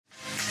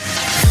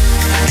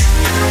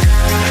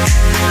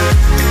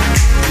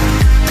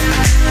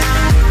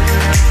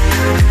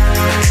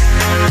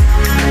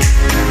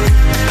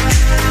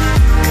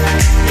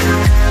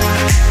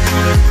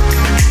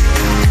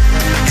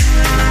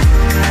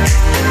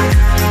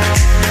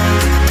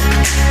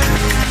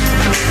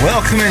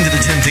Welcome into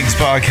the 10 Things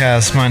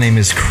Podcast. My name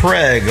is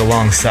Craig.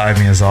 Alongside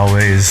me, as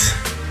always,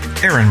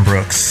 Aaron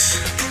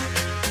Brooks.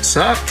 What's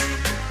up?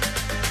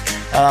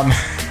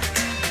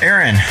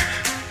 Aaron,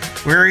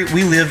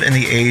 we live in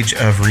the age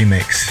of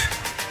remakes,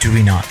 do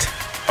we not?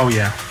 Oh,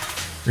 yeah.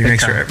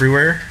 Remakes are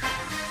everywhere.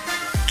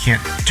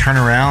 Can't turn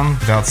around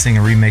without seeing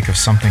a remake of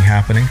something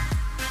happening.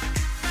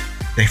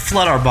 They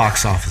flood our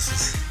box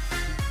offices.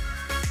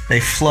 They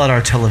flood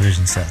our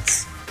television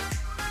sets.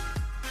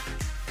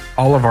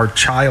 All of our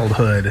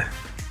childhood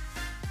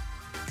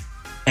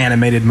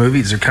animated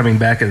movies are coming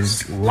back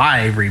as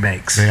live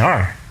remakes. They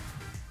are.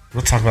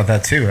 We'll talk about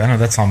that too. I know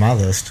that's on my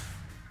list.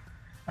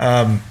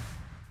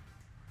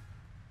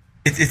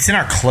 It's in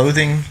our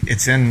clothing.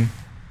 It's in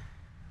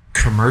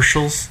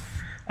commercials.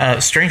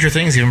 Stranger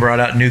Things even brought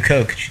out new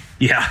Coke.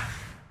 Yeah.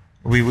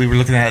 We were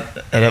looking at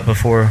it up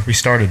before we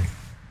started.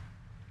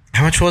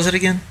 How much was it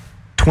again?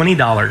 $20.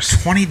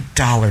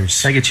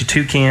 $20. They get you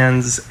 2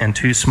 cans and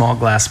 2 small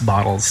glass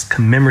bottles.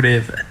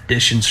 Commemorative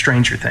edition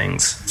Stranger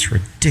Things. It's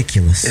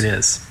ridiculous. It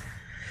is.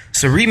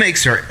 So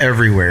remakes are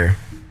everywhere.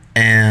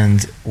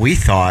 And we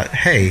thought,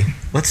 hey,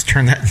 let's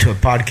turn that into a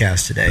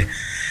podcast today.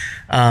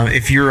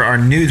 If you are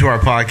new to our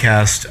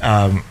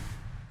podcast,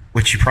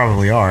 which you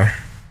probably are.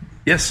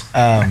 Yes.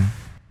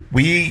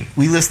 We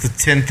list the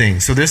 10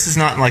 things. So this is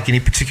not like any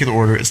particular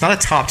order. It's not a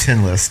top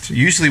 10 list.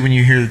 Usually when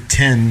you hear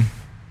 10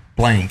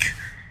 blank,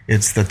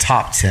 it's the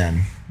top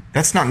 10.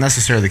 That's not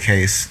necessarily the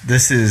case.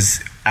 This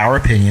is our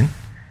opinion.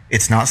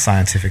 It's not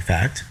scientific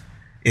fact.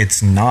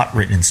 It's not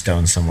written in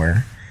stone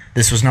somewhere.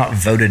 This was not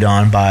voted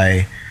on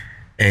by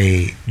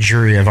a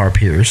jury of our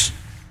peers.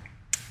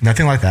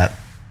 Nothing like that.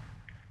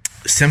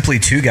 Simply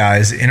 2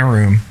 guys in a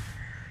room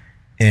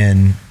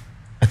in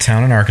a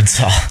town in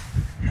Arkansas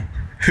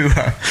who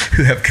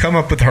have come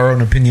up with our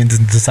own opinions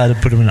and decided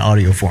to put them in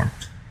audio form.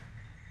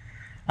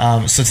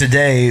 So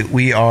today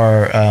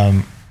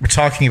we're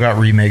talking about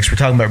remakes. We're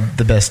talking about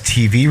the best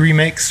TV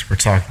remakes. We're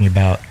talking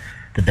about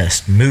the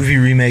best movie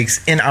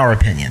remakes, in our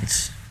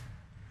opinions.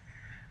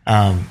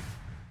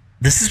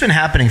 This has been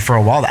happening for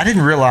a while. I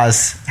didn't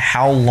realize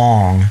how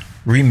long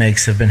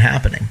remakes have been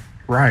happening.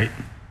 Right.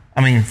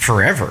 I mean,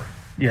 forever.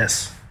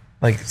 Yes.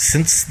 Like,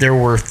 since there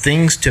were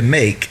things to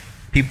make,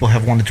 people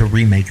have wanted to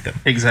remake them.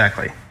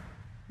 Exactly.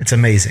 It's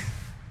amazing.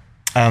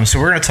 So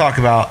we're going to talk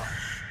about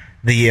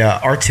the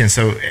R10.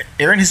 So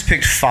Aaron has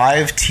picked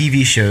 5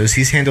 TV shows.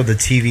 He's handled the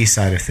TV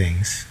side of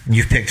things. And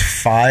you've picked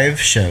 5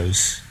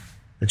 shows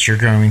that you're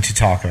going to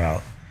talk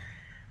about.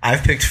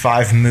 I've picked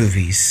 5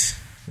 movies.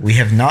 We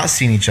have not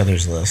seen each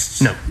other's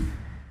lists. No.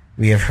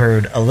 We have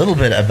heard a little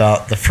bit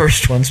about the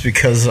first ones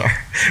because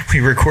we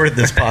recorded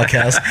this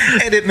podcast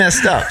and it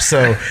messed up.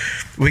 So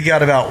we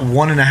got about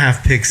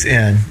 1.5 picks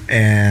in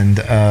and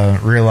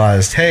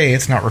realized, hey,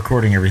 it's not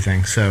recording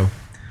everything. So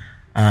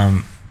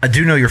I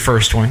do know your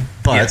first one,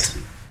 but yes.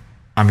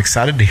 I'm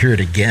excited to hear it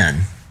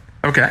again.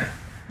 Okay.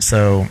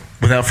 So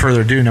without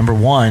further ado, number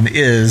 1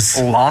 is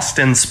Lost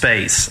in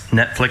Space,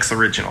 Netflix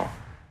original.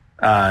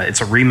 It's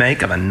a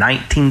remake of a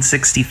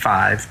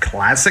 1965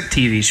 classic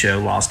TV show,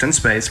 Lost in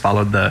Space.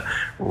 Followed the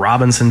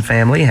Robinson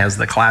family, has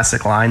the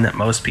classic line that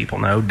most people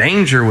know,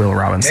 "Danger, Will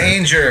Robinson."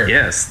 Danger.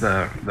 Yes,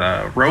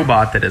 the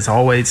robot that is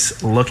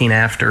always looking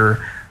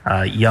after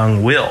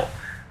young Will.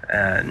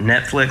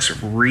 Netflix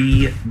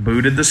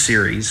rebooted the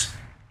series,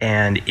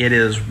 and it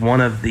is one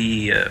of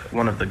the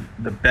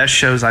best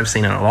shows I've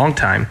seen in a long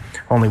time.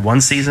 Only 1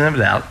 season of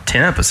it out,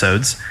 10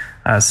 episodes.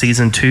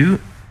 Season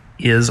 2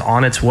 is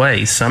on its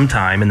way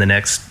sometime in the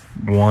next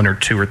 1 or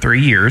 2 or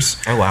 3 years.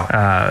 Oh, wow.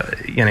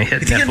 Gonna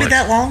hit Is it going to be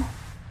that long?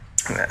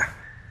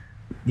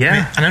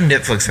 Yeah. I know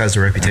Netflix has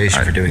a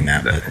reputation for doing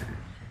that. But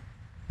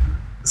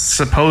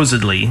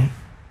supposedly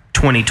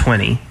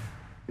 2020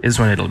 is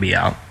when it'll be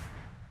out.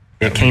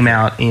 It came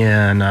out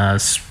in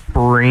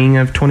spring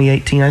of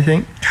 2018, I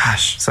think.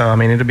 Gosh. So, I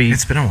mean,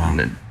 it's been a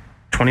while.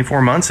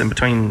 24 months in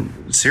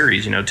between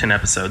series, 10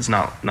 episodes,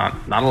 not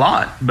a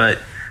lot, but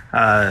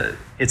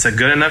it's a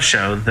good enough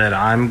show that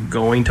I'm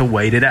going to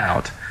wait it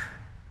out.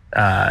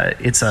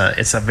 It's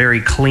a very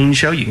clean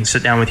show. You can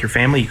sit down with your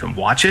family. You can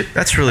watch it.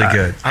 That's really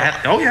good.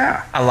 Oh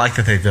yeah, I like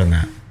that they've done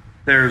that.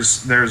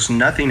 There's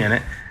nothing in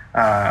it.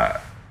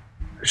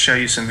 Show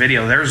you some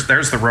video.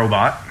 There's the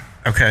robot.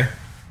 Okay.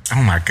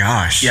 Oh my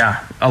gosh.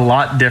 Yeah, a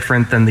lot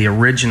different than the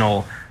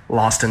original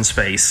Lost in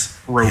Space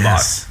robot.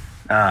 Yes.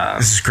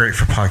 This is great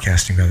for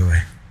podcasting, by the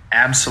way.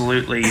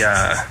 Absolutely.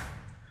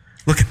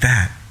 Look at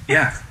that.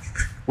 Yeah.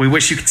 We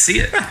wish you could see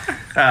it.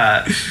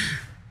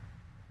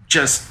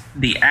 Just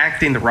the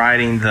acting, the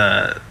writing,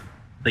 the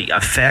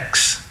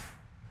effects,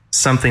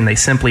 something they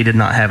simply did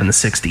not have in the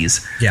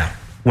 60s. Yeah.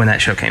 When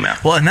that show came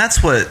out. Well, and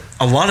that's what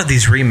a lot of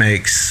these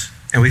remakes,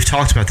 and we've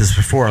talked about this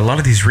before, a lot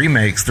of these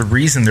remakes, the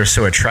reason they're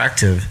so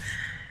attractive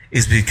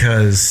is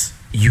because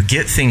you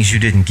get things you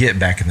didn't get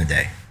back in the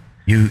day.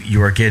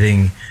 You are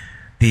getting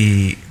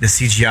the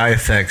CGI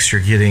effects,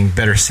 you're getting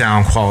better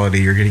sound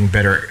quality, you're getting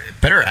better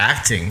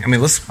acting. I mean,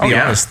 let's be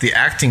honest, the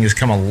acting has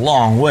come a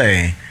long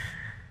way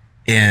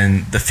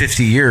in the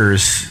 50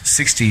 years,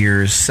 60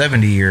 years,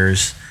 70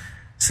 years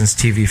since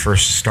TV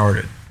first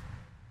started.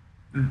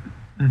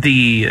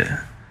 The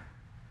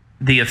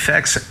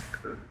effects.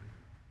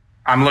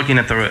 I'm looking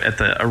at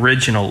the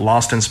original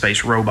Lost in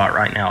Space robot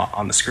right now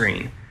on the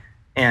screen,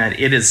 and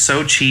it is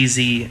so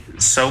cheesy,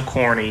 so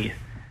corny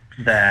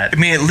that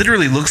it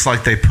literally looks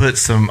like they put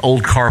some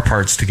old car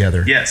parts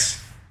together.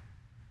 Yes,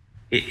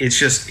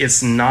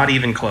 it's not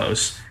even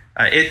close.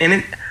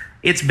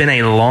 It's been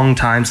a long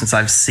time since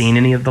I've seen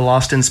any of the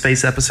Lost in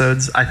Space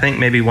episodes. I think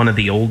maybe one of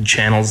the old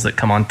channels that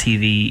come on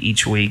TV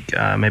each week,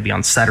 maybe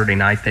on Saturday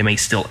night, they may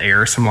still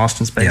air some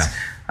Lost in Space.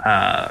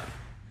 Yeah.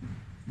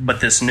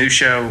 But this new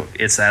show,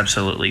 it's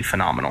absolutely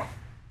phenomenal.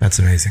 That's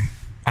amazing.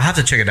 I'll have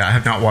to check it out. I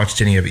have not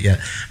watched any of it yet.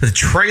 But the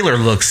trailer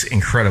looks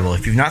incredible.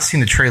 If you've not seen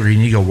the trailer, you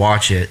need to go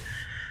watch it.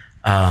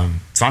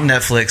 It's on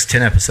Netflix,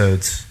 10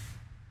 episodes.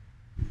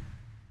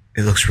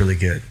 It looks really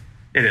good.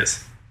 It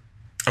is.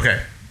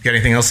 Okay. You got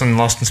anything else on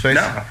Lost in Space?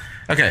 No.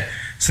 Okay.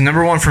 So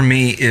number one for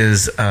me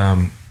is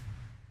a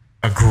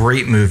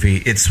great movie.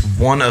 It's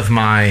one of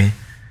my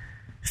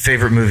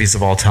favorite movies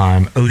of all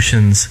time,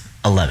 Ocean's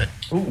 11.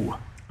 Ooh.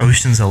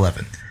 Ocean's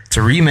 11. It's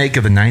a remake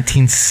of a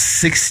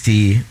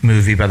 1960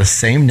 movie by the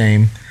same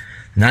name.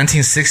 The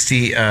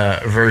 1960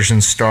 version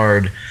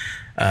starred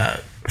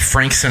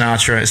Frank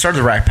Sinatra. It started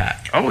the Rat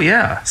Pack. Oh,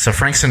 yeah. So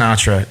Frank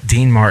Sinatra,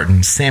 Dean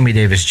Martin, Sammy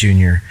Davis Jr.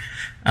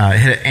 It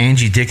had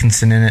Angie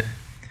Dickinson in it.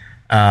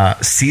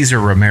 Cesar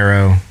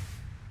Romero.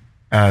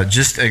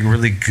 Just a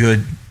really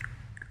good,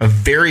 a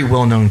very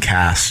well-known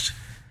cast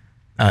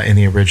in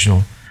the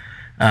original.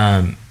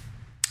 And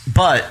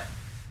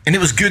it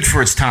was good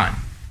for its time.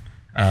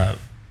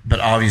 But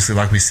obviously,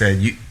 like we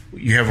said,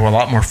 you have a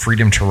lot more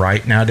freedom to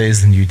write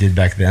nowadays than you did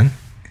back then.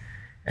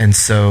 And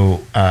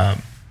so the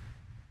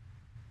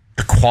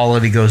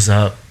quality goes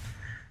up.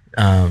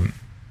 The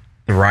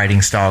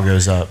writing style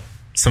goes up.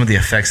 Some of the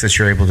effects that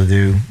you're able to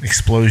do,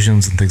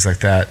 explosions and things like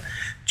that,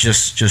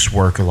 just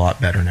work a lot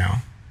better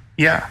now.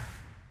 Yeah.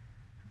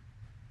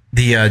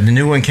 The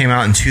new one came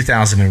out in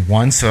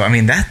 2001. So,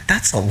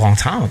 that's a long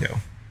time ago.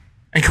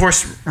 And of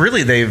course,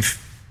 really, they've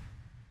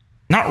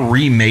not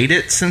remade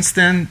it since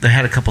then. They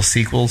had a couple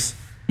sequels.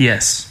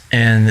 Yes.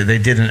 And they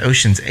did an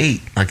Ocean's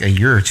 8 like a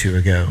year or two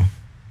ago.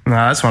 No,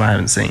 that's one I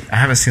haven't seen. I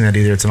haven't seen that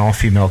either. It's an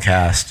all-female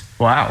cast.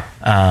 Wow.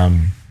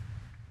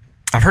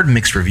 I've heard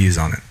mixed reviews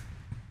on it,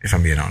 if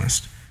I'm being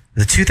honest.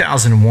 The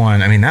 2001,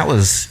 that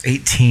was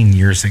 18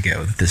 years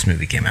ago that this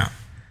movie came out.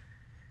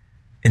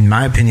 In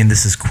my opinion,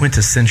 this is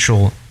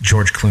quintessential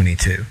George Clooney,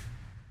 too.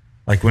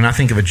 Like, when I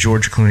think of a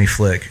George Clooney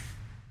flick,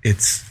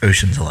 it's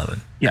Ocean's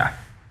 11. Yeah.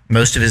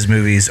 Most of his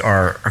movies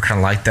are kind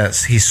of like that.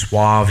 He's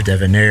suave,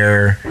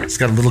 debonair. It's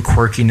got a little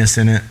quirkiness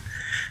in it.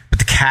 But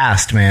the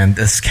cast, man,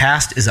 this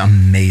cast is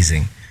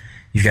amazing.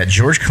 You've got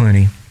George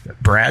Clooney,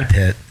 Brad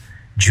Pitt,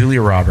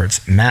 Julia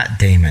Roberts, Matt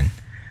Damon,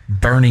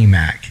 Bernie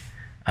Mac,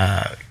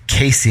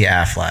 Casey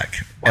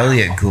Affleck,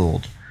 Elliot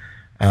Gould,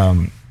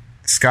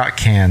 Scott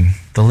Caan.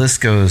 The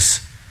list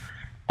goes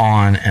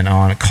on and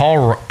on.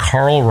 Carl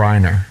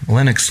Reiner,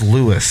 Lennox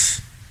Lewis.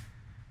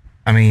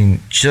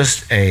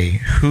 Just a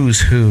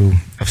who's who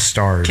of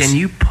stars. Can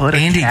you put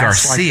Andy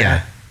cast Garcia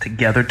like that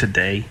together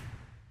today?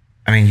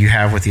 You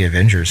have with the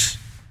Avengers.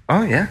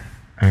 Oh, yeah.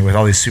 With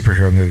all these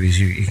superhero movies,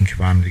 you can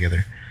combine them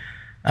together.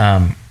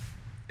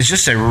 It's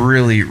just a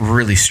really,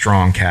 really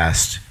strong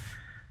cast.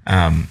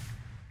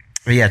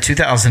 But yeah,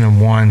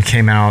 2001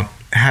 came out,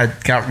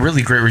 got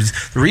really great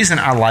reasons. The reason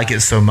I like it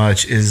so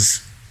much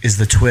is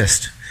the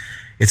twist.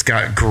 It's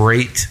got a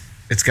great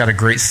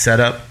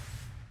setup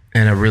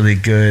and a really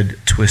good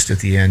twist at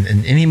the end.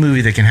 And any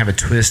movie that can have a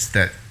twist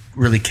that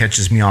really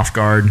catches me off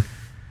guard,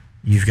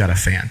 you've got a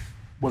fan.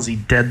 Was he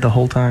dead the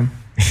whole time?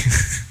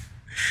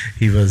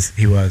 He was.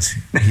 He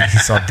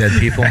saw dead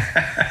people.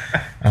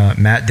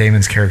 Matt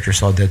Damon's character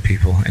saw dead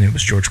people, and it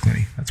was George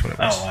Clooney. That's what it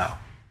was. Oh, wow.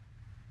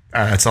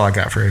 That's all I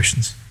got for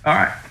Oceans. All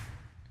right.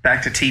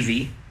 Back to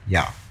TV.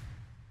 Yeah.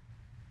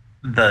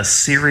 The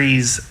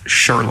series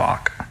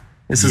Sherlock.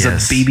 This is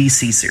Yes. a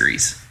BBC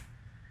series.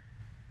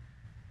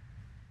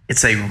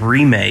 It's a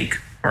remake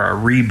or a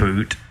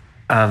reboot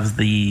of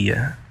the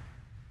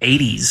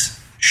 80s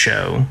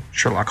show,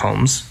 Sherlock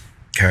Holmes.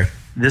 Okay.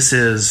 This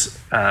is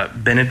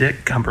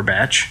Benedict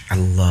Cumberbatch. I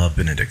love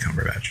Benedict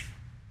Cumberbatch.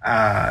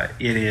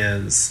 It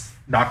is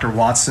Dr.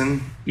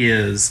 Watson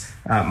is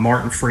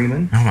Martin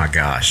Freeman. Oh my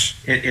gosh.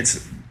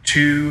 It's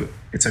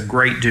a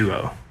great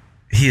duo.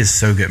 He is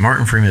so good.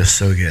 Martin Freeman is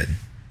so good.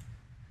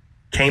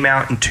 Came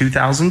out in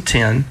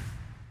 2010,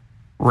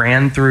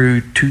 ran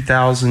through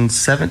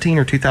 2017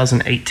 or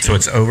 2018. So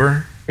it's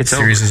over?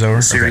 Series is over?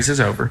 The series is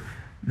over.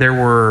 There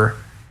were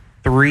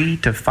 3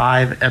 to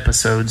 5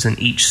 episodes in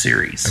each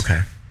series.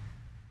 Okay.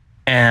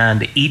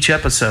 And each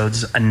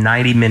episode's a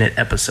 90-minute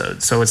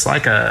episode. So it's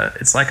like a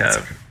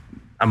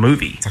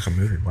movie. It's like a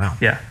movie. Wow.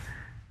 Yeah.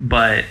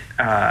 But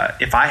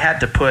if I had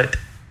to put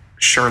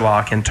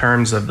Sherlock in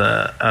terms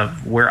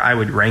of where I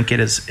would rank it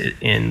as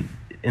in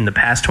the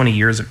past 20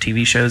 years of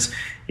TV shows,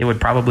 it would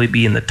probably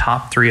be in the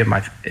top 3 of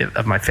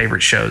my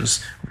favorite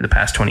shows over the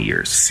past 20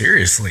 years.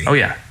 Seriously? Oh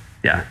yeah.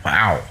 Yeah.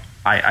 Wow.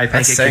 I think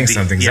That's it saying could be,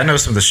 something, 'cause I know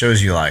some of the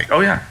shows you like.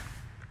 Oh, yeah.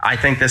 I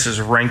think this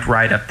is ranked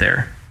right up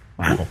there.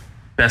 Wow.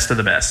 Best of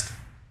the best.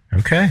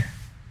 Okay.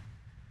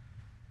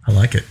 I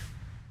like it.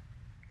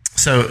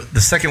 So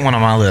the second one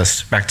on my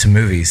list, back to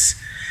movies,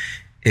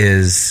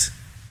 is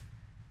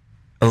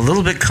a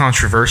little bit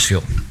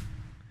controversial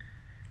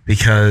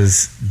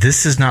because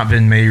this has not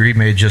been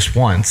remade just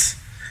once.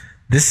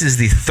 This is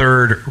the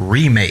third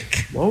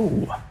remake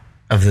Whoa.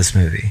 of this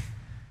movie.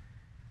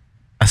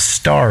 A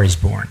Star is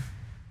Born.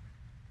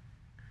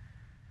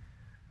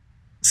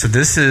 So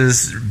this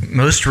is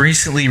most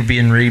recently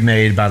being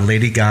remade by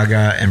Lady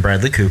Gaga and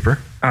Bradley Cooper.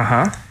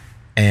 Uh-huh.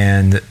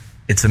 And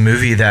it's a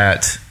movie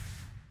that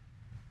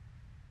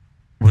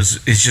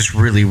is just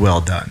really well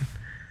done.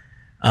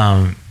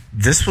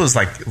 This was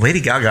like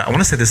Lady Gaga. I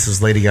want to say this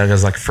was Lady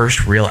Gaga's like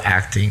first real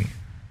acting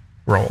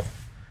role.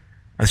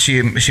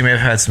 She may have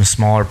had some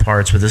smaller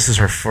parts, but this is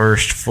her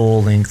first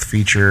full length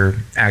feature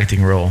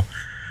acting role.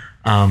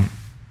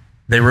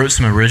 They wrote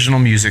some original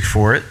music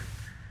for it,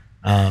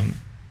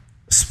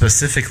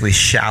 specifically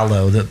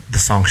 "Shallow," the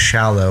song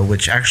 "Shallow,"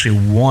 which actually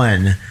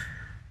won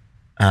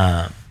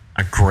a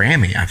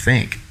Grammy, I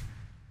think.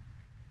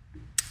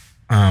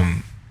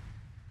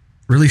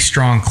 Really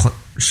strong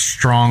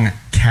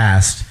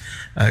cast.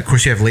 Of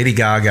course, you have Lady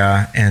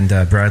Gaga and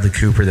Bradley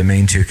Cooper, the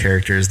main two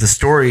characters. The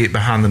story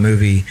behind the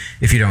movie,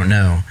 if you don't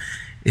know,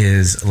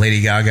 is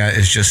Lady Gaga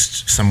is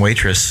just some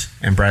waitress,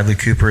 and Bradley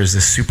Cooper is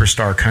this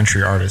superstar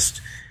country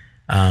artist.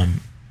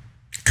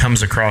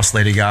 Comes across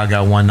Lady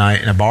Gaga one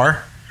night in a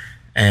bar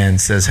and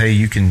says, "Hey,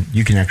 you can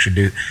actually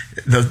do."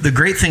 The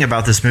great thing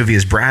about this movie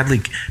is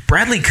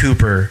Bradley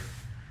Cooper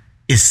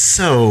is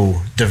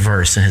so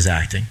diverse in his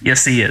acting.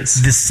 Yes, he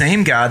is. The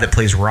same guy that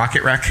plays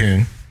Rocket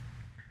Raccoon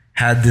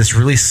had this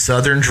really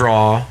southern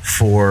draw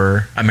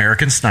for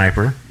American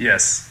Sniper.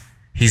 Yes.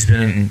 He's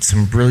been in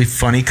some really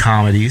funny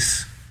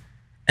comedies.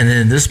 And then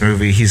in this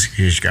movie,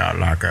 he's got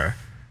like I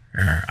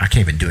can't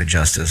even do it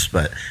justice,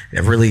 but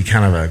a really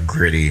kind of a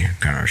gritty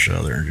kind of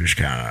southern, just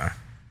kind of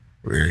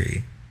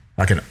really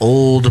like an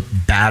old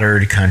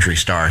battered country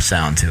star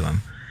sound to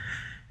him.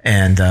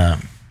 And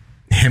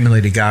him and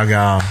Lady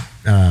Gaga,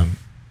 of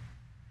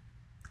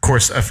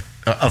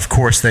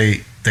course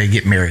they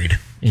get married.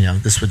 You know,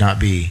 this would not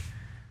be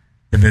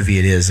the movie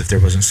it is if there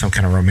wasn't some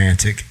kind of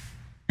romantic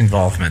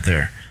involvement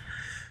there.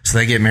 So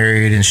they get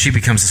married, and she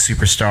becomes a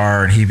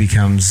superstar, and he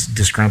becomes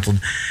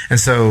disgruntled. And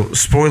so,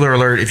 spoiler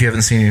alert, if you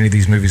haven't seen any of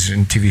these movies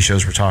and TV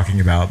shows we're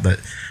talking about, but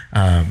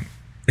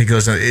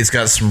it's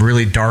got some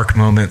really dark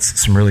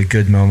moments, some really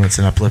good moments,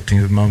 and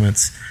uplifting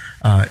moments.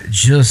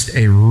 Just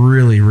a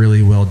really,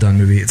 really well done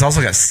movie. It's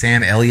also got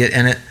Sam Elliott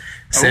in it.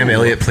 Sam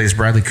Elliott plays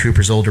Bradley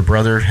Cooper's older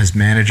brother, his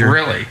manager.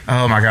 Really?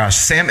 Oh my gosh.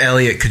 Sam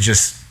Elliott could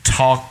just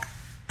talk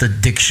the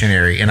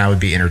dictionary, and I would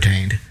be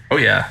entertained. Oh,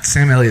 yeah.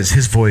 Sam Elliott's,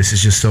 his voice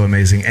is just so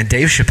amazing. And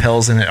Dave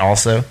Chappelle's in it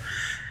also,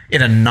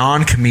 in a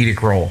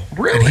non-comedic role.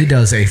 Really? And he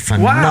does a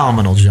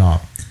phenomenal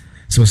job.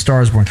 So A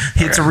Star is Born.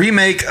 Okay. It's a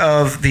remake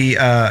of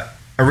the...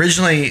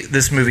 originally,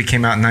 this movie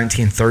came out in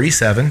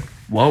 1937.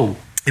 Whoa.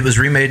 It was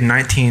remade in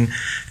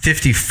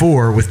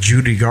 1954 with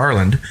Judy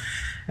Garland,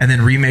 and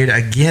then remade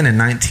again in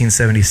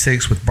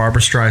 1976 with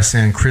Barbra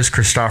Streisand, Chris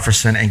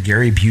Christopherson, and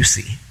Gary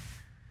Busey.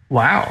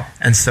 Wow.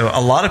 And so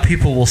a lot of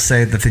people will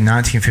say that the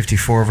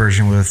 1954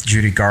 version with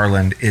Judy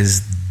Garland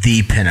is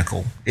the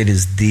pinnacle. It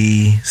is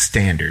the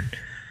standard.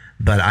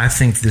 But I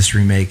think this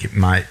remake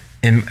might,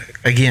 and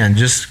again,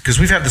 just because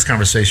we've had this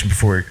conversation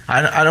before,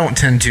 I don't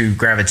tend to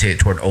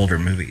gravitate toward older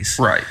movies.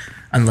 Right.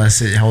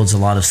 Unless it holds a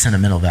lot of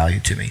sentimental value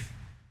to me.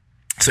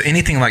 So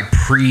anything like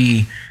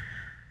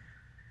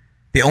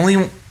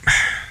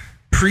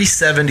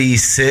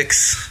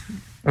pre-76,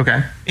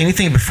 okay,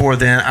 anything before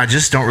then, I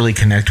just don't really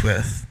connect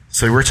with.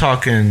 So we're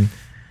talking,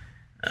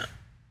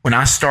 when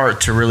I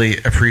start to really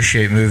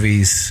appreciate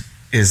movies,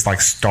 is like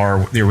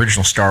the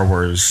original Star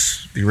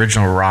Wars, the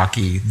original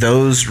Rocky.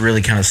 Those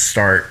really kind of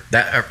start,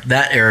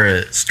 that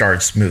era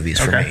starts movies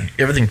for me.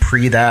 Everything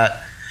pre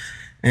that,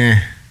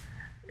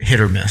 hit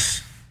or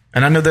miss.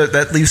 And I know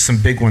that leaves some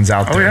big ones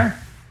out there. Oh, yeah.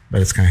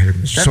 But it's kind of hit or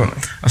miss.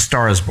 Definitely. So A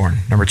Star is Born,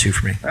 number 2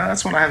 for me.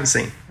 That's one I haven't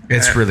seen.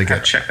 It's really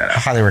good. Check that out. I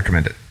highly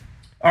recommend it.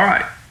 All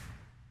right.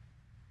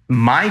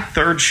 My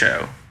third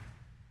show.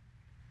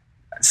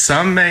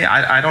 Some may,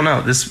 I don't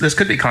know. This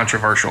could be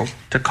controversial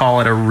to call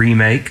it a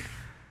remake,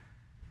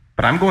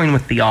 but I'm going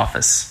with The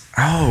Office.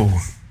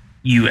 Oh,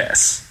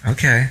 US.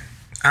 Okay.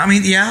 I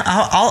mean, yeah,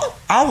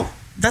 I'll.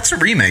 That's a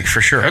remake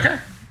for sure. Okay.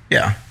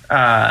 Yeah.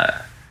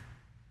 I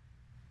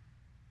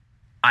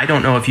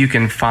don't know if you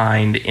can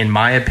find, in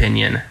my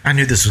opinion, I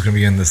knew this was going to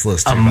be in this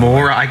list. A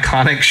more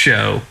iconic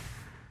show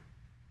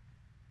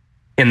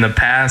in the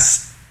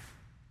past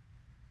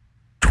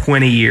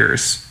 20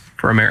 years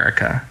for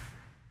America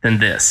than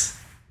this.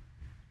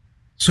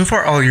 So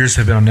far, all yours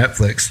have been on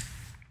Netflix,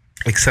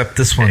 except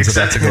this one's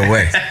about to go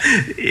away.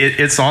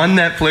 It's on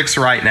Netflix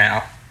right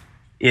now.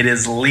 It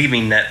is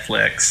leaving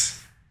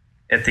Netflix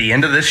at the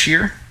end of this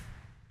year,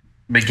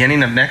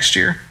 beginning of next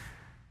year.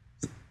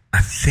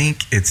 I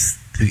think it's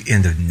the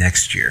end of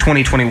next year.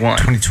 2021.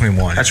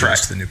 2021. That's right.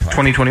 The new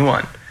platform.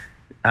 2021.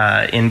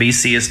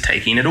 NBC is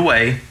taking it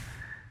away.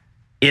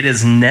 It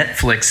is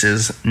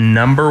Netflix's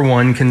number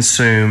one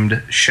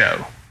consumed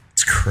show.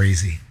 It's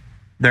crazy.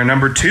 Their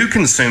number two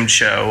consumed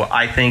show,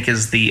 I think,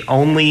 is the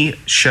only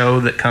show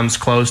that comes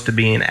close to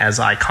being as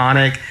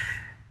iconic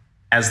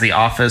as The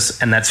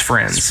Office, and that's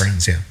Friends. It's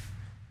Friends, yeah.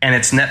 And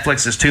it's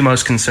Netflix's two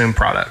most consumed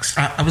products.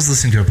 I was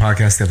listening to a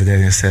podcast the other day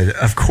and it said,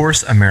 of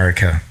course,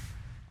 America,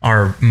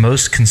 our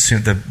most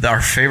consumed,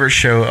 our favorite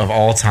show of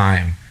all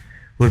time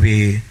would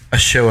be a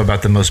show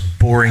about the most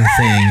boring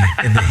thing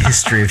in the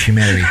history of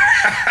humanity.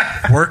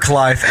 Work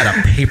life at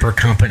a paper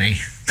company.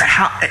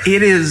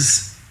 It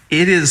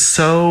is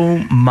so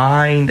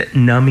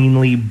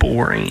mind-numbingly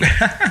boring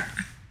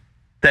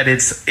that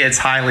it's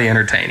highly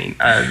entertaining.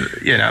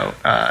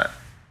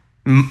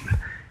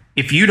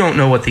 If you don't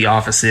know what The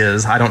Office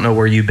is, I don't know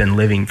where you've been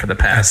living for the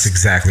past. That's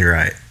exactly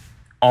right.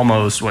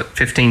 Almost,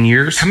 15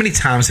 years? How many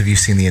times have you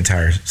seen the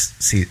entire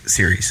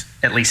series?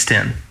 At least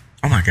 10.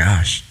 Oh my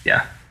gosh.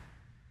 Yeah.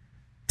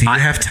 Do you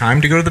have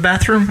time to go to the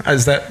bathroom?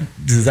 Is that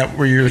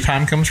where your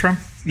time comes from?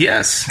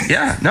 Yes.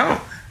 Yeah.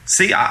 No.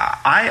 See,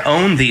 I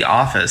own The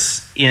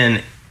Office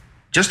in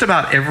just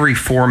about every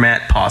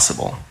format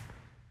possible.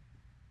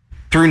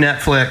 Through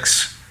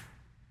Netflix,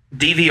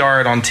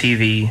 DVR it on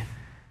TV.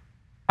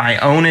 I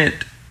own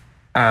it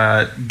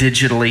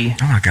digitally.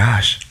 Oh my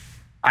gosh.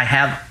 I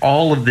have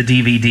all of the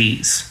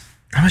DVDs.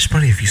 How much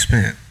money have you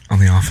spent on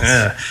The Office?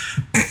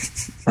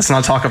 Let's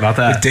not talk about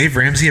that. Would Dave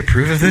Ramsey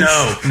approve of this?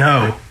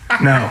 No.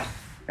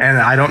 And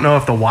I don't know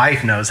if the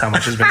wife knows how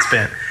much has been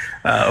spent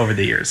over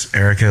the years.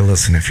 Erica,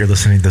 listen, if you're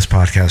listening to this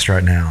podcast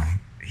right now,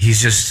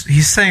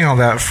 he's saying all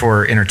that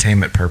for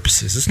entertainment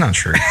purposes. It's not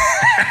true.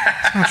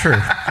 It's not true.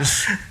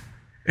 Just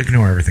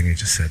ignore everything he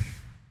just said.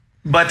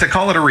 But to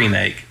call it a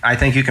remake, I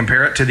think you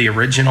compare it to the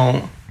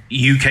original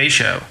UK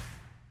show,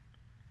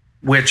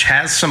 which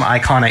has some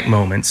iconic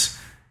moments,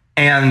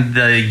 and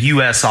the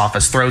US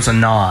office throws a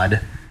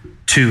nod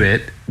to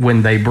it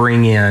when they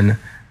bring in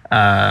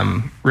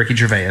Ricky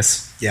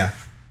Gervais. Yeah.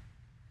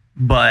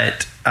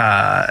 But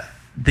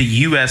the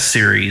US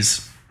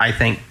series, I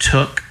think,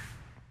 took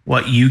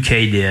what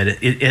UK did.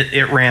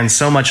 It ran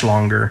so much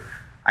longer.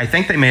 I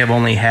think they may have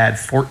only had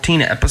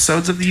 14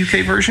 episodes of the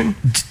UK version.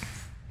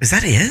 Is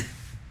that it?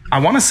 I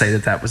want to say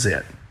that was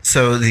it.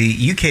 So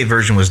the UK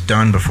version was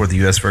done before the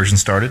US version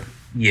started?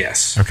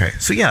 Yes. Okay.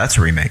 So yeah, that's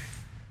a remake.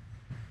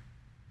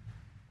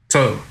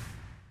 So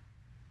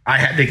I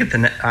had to get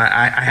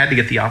I had to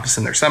get The Office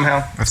in there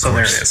somehow. Of so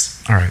course. There it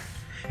is. All right.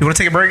 You want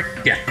to take a break?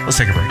 Yeah. Let's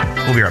take a break.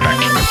 We'll be right back.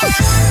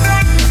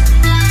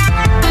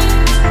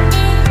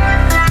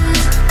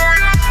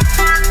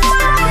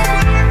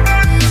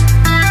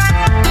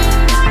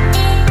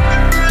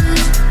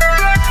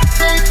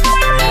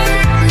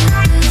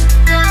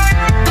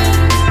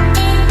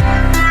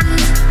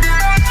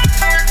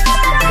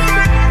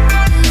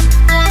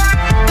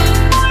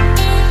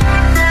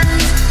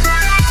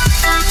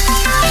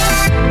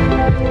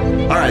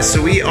 So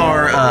we've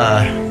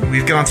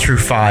gone through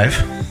 5,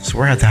 so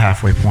we're at the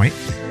halfway point.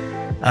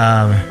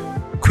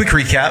 Quick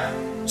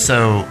recap.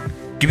 So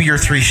give me your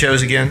 3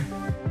 shows again.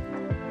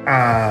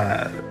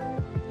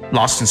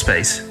 Lost in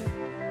Space,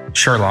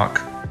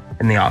 Sherlock,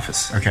 and The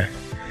Office. Okay.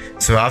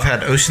 So I've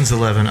had Ocean's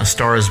 11, A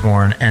Star Is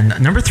Born, and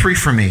number 3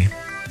 for me.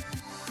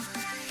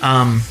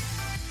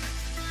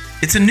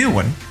 It's a new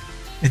one.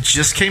 It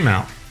just came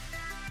out.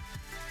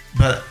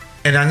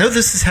 And I know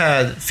this has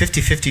had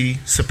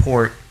 50-50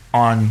 support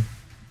on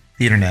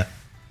the internet,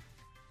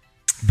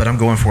 but I'm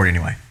going for it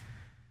anyway.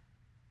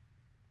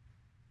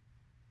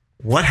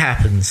 What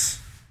happens?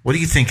 What do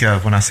you think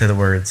of when I say the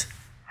words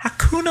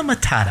Hakuna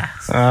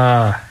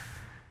Matata?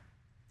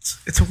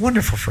 It's a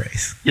wonderful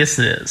phrase. Yes,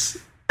 it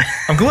is.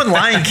 I'm going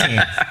Lion King.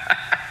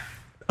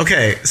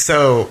 Okay,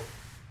 so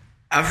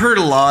I've heard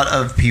a lot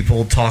of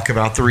people talk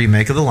about the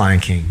remake of The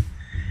Lion King,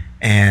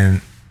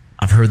 and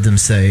I've heard them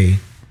say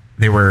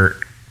before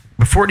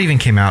it even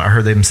came out, I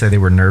heard them say they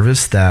were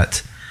nervous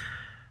that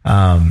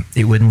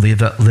it wouldn't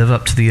live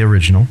up to the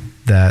original,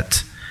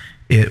 that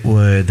it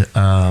would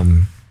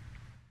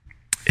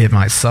it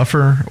might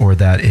suffer, or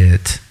that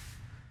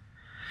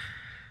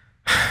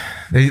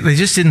they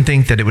just didn't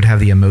think that it would have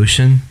the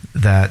emotion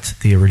that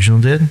the original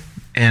did.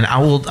 And I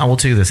will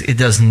tell you this, it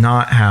does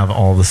not have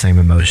all the same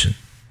emotion.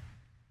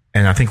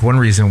 And I think one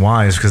reason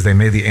why is because they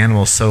made the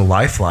animals so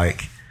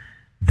lifelike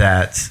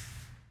that,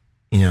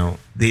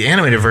 the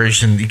animated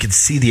version, you could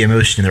see the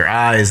emotion in their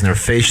eyes and their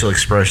facial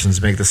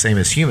expressions make the same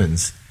as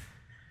humans.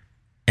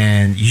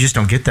 And you just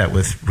don't get that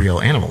with real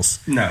animals.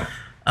 No.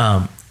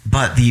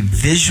 But the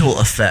visual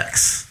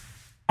effects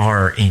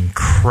are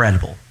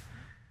incredible.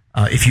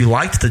 If you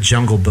liked the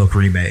Jungle Book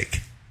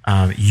remake,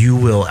 you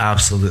will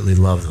absolutely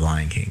love The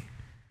Lion King.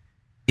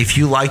 If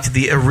you liked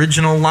the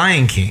original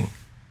Lion King,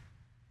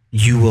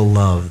 you will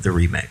love the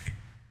remake.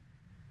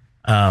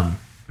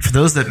 For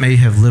those that may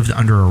have lived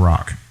under a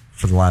rock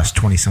for the last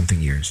 20-something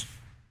years,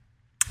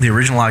 the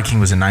original Lion King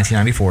was in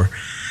 1994.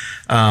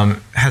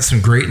 Had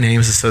some great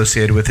names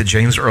associated with it.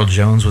 James Earl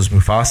Jones was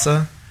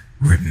Mufasa.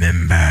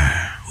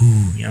 remember.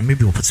 Ooh,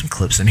 maybe we'll put some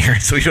clips in here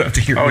so you don't have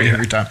to hear me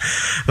every time.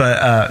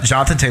 But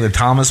Jonathan Taylor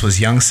Thomas was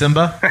young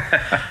Simba.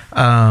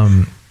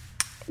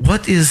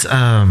 What is...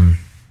 I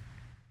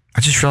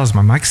just realized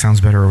my mic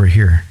sounds better over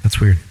here. That's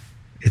weird.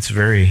 It's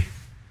very...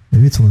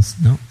 Maybe it's on this...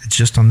 No, it's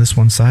just on this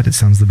one side. It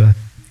sounds the best.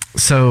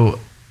 So,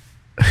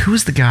 who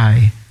is the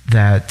guy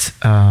that...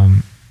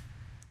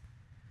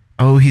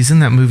 he's in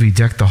that movie,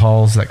 Deck the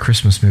Halls, that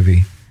Christmas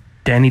movie.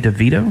 Danny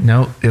DeVito?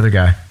 No, the other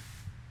guy.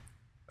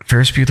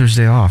 Ferris Bueller's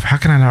Day Off. How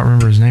can I not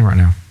remember his name right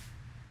now?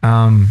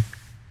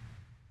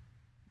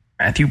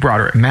 Matthew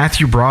Broderick.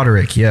 Matthew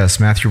Broderick, yes.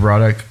 Matthew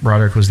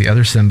Broderick was the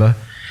other Simba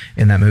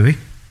in that movie.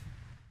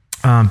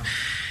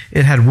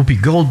 It had Whoopi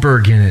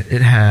Goldberg in it.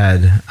 It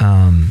had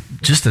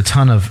just a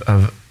ton of...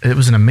 It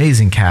was an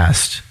amazing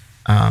cast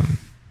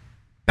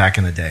back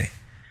in the day.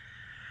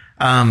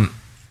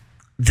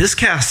 This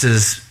cast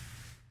is...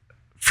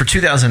 For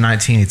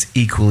 2019, it's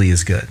equally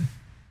as good.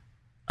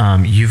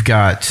 You've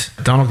got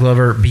Donald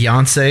Glover.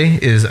 Beyonce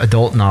is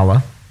adult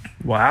Nala.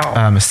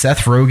 Wow.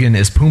 Seth Rogen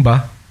is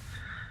Pumbaa.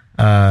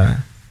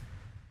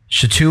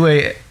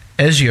 Shatue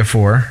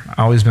Ejiofor,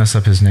 I always mess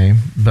up his name,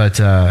 but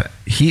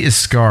he is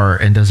Scar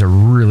and does a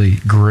really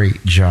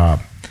great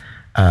job.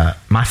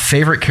 My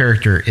favorite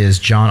character is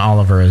John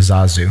Oliver as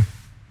Zazu.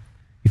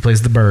 He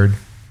plays the bird.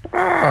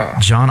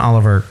 John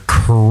Oliver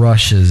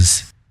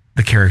crushes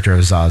the character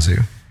of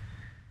Zazu.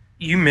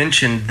 You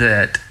mentioned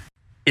that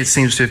it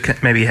seems to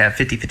maybe have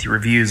 50-50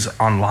 reviews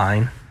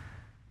online.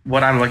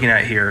 What I'm looking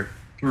at here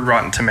through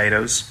Rotten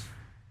Tomatoes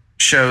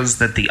shows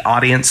that the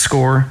audience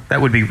score, that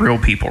would be real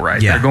people,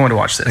 right? Yeah. They're going to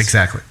watch this.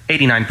 Exactly.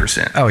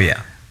 89%. Oh,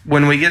 yeah.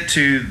 When we get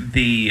to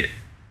the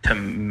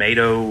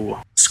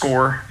tomato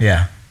score,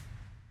 Yeah.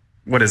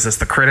 what is this,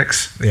 the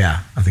critics?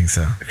 Yeah, I think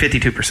so.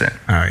 52%.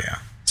 Oh, yeah.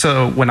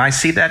 So when I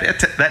see that,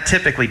 that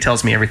typically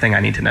tells me everything I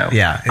need to know.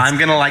 Yeah. I'm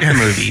going to like the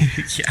movie.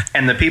 Yeah.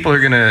 And the people are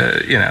going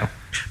to,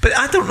 But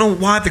I don't know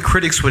why the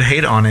critics would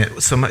hate on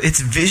it so much. It's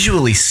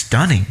visually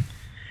stunning.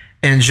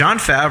 And Jon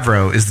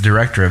Favreau is the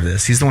director of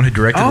this. He's the one who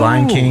directed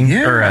Lion King,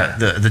 or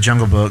the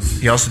Jungle Book.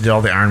 He also did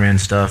all the Iron Man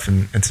stuff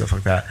and stuff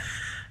like that.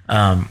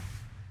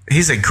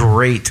 He's a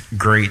great,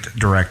 great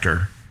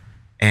director.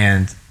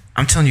 And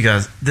I'm telling you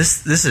guys,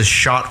 this is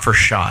shot for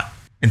shot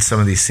in some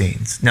of these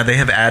scenes. Now, they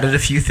have added a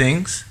few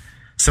things.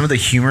 Some of the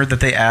humor that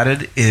they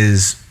added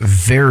is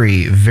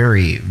very,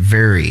 very,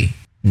 very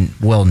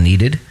well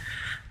needed.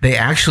 They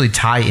actually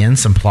tie in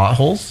some plot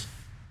holes.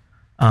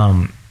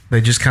 They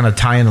just kind of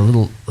tie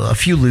in a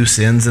few loose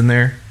ends in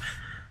there.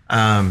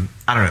 I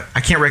don't know.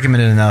 I can't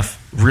recommend it enough.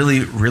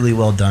 Really, really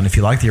well done. If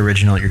you like the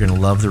original, you're going to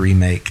love the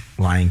remake.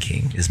 Lion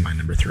King is my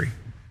number 3.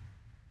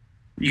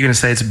 You going to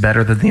say it's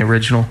better than the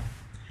original?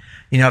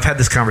 I've had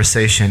this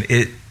conversation.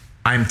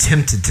 I'm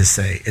tempted to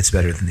say it's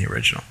better than the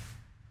original.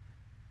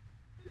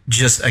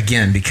 Just,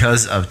 again,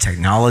 because of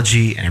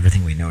technology and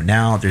everything we know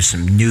now, there's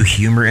some new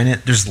humor in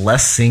it. There's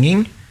less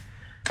singing.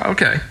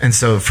 Okay. And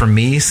so for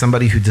me,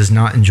 somebody who does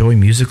not enjoy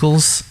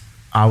musicals,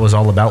 I was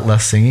all about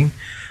less singing.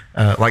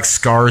 Like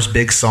Scar's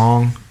big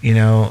song,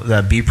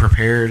 that Be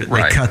Prepared.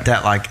 Right. They cut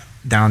that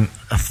down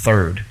a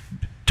third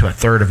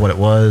of what it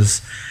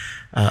was.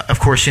 Of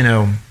course,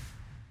 a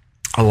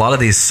lot of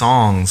these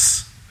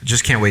songs,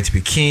 Just Can't Wait to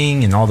Be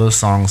King and all those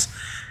songs,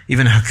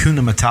 even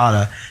Hakuna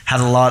Matata, had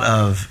a lot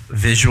of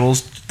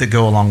visuals that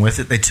go along with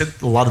it. They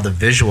took a lot of the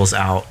visuals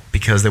out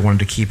because they wanted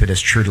to keep it as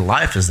true to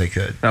life as they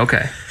could.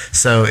 Okay.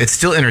 So it's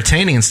still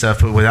entertaining and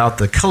stuff, but without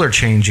the color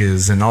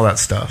changes and all that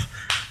stuff.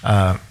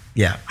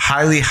 Yeah,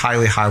 highly,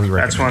 highly, highly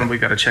recommend. That's one we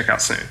got to check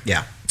out soon.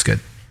 Yeah, it's good.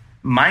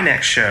 My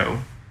next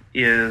show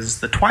is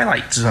The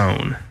Twilight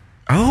Zone.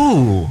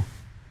 Oh.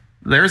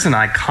 There's an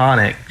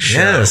iconic show.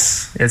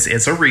 Yes.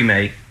 It's a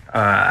remake.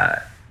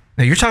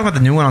 Now, you're talking about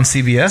the new one on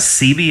CBS?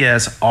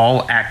 CBS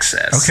All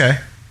Access. Okay.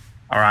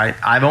 All right.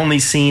 I've only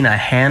seen a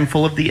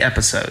handful of the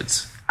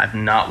episodes. I've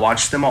not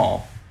watched them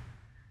all.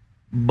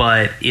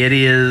 But it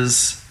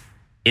is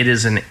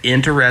an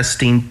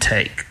interesting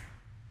take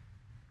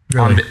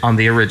Really? on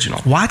the original.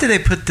 Why did they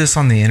put this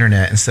on the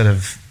internet instead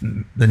of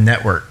the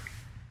network?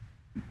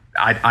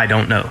 I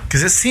don't know.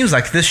 Because it seems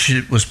like this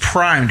was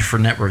primed for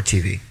network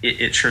TV.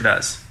 It sure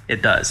does.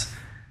 It does.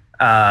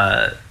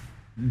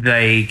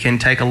 They can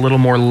take a little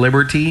more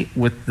liberty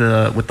with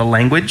the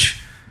language.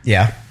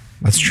 Yeah,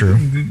 that's true.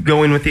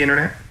 Going with the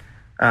internet.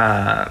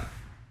 But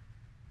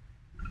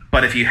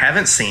if you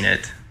haven't seen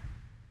it,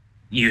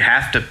 you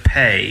have to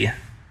pay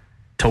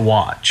to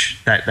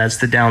watch. That's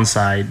the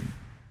downside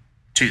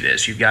to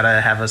this. You've got to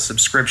have a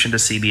subscription to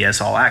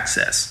CBS All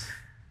Access.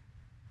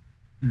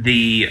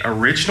 The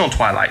original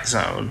Twilight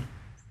Zone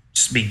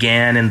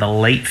began in the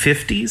late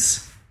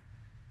 50s,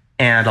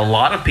 and a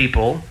lot of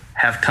people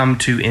have come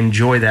to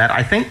enjoy that.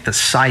 I think the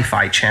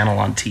Sci-Fi Channel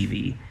on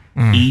TV,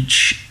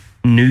 each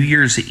New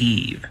Year's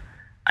Eve,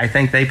 I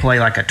think they play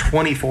like a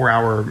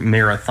 24-hour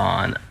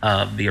marathon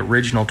of the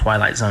original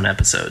Twilight Zone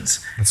episodes.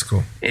 That's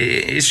cool.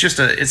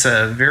 It's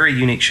a very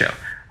unique show.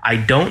 I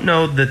don't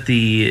know that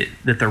the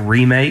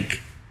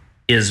remake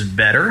is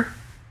better,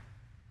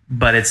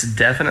 but it's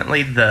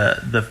definitely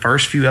the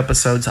first few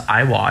episodes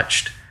I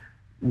watched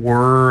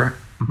were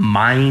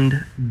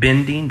mind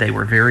bending. They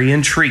were very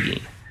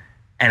intriguing,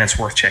 and it's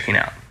worth checking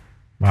out.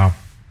 Wow.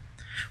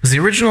 Was the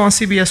original on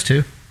CBS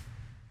too?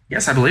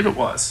 Yes, I believe it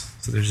was.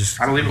 So there's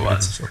just I believe it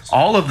was.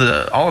 All of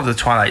the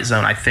Twilight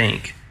Zone, I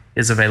think,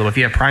 is available. If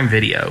you have Prime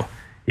Video,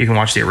 you can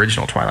watch the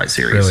original Twilight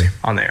series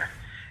on there.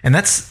 And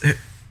that's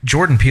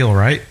Jordan Peele,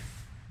 right?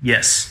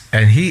 Yes.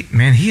 And he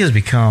has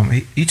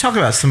become. You talk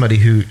about somebody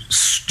who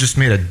just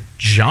made a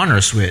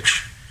genre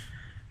switch.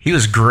 He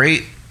was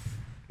great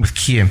with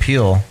Key and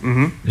Peele,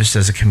 just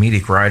as a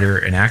comedic writer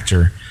and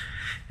actor.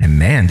 And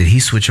man, did he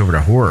switch over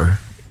to horror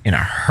in a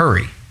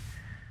hurry.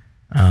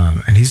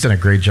 And he's done a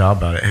great job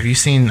about it. Have you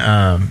seen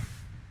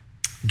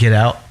Get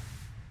Out?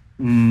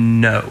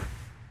 No.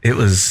 It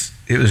was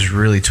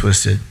really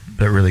twisted,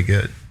 but really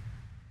good.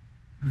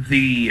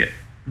 The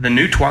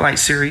new Twilight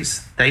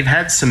series, they've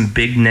had some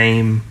big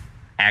name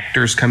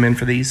actors come in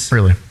for these.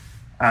 Really?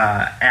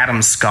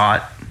 Adam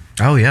Scott.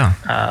 Oh, yeah.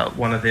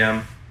 One of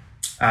them.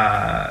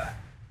 I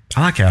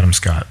like Adam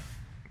Scott.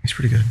 He's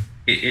pretty good.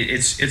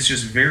 It's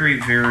just very,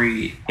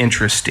 very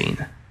interesting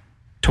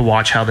to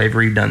watch how they've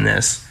redone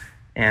this.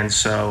 And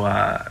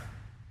so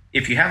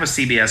if you have a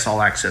CBS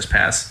All Access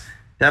Pass,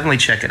 definitely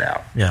check it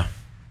out. Yeah,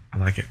 I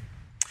like it.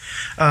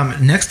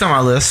 Next on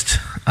my list,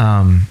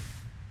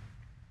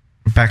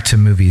 back to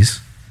movies,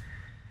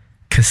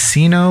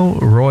 Casino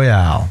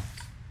Royale.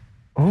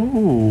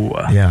 Oh.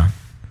 Yeah.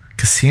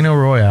 Casino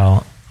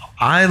Royale.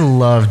 I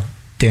love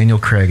Daniel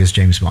Craig as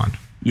James Bond.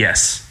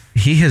 Yes.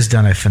 He has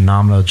done a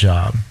phenomenal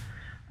job.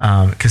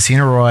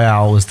 Casino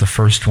Royale was the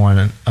first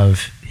one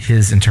of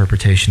his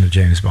interpretation of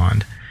James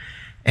Bond.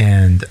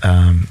 And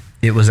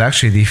it was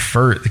actually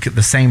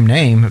the same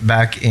name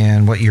back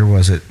in, what year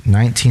was it?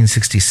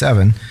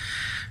 1967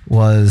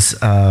 was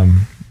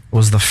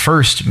the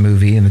first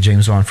movie in the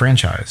James Bond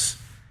franchise.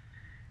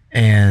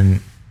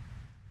 And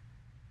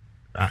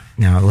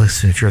now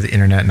listen, if you're on the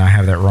internet and I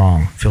have that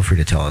wrong, feel free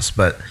to tell us.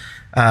 But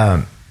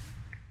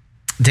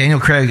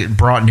Daniel Craig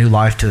brought new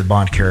life to the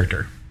Bond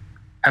character.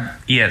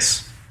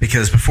 Yes.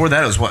 Because before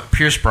that, it was what?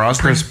 Pierce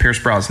Brosnan? Pierce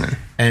Brosnan.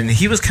 And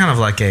he was kind of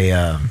like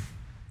a...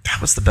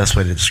 what's the best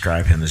way to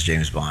describe him as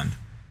James Bond?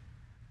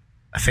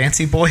 A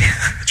fancy boy?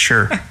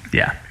 Sure.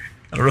 Yeah.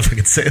 I don't know if I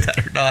can say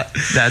that or not.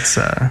 That's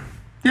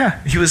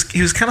yeah. He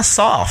was kind of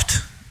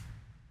soft.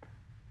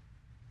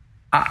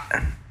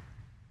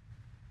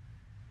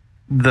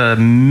 The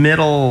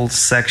middle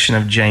section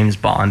of James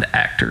Bond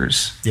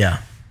actors. Yeah.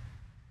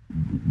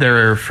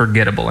 They're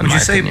forgettable in my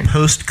opinion. Would you say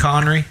post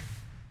Connery?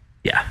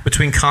 Yeah.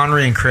 Between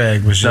Connery and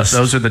Craig was just...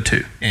 Those are the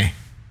two. Yeah.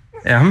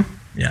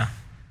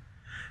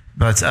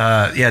 But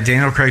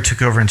Daniel Craig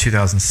took over in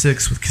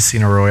 2006 with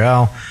Casino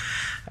Royale.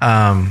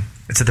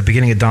 It's at the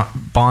beginning of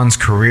Bond's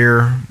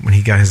career when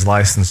he got his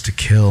license to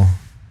kill.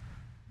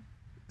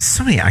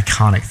 So many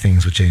iconic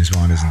things with James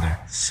Bond, isn't there?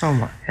 So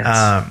much.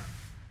 Yes.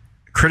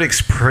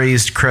 Critics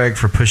praised Craig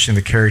for pushing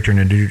the character in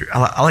a new...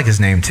 I like his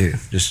name too.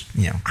 Just,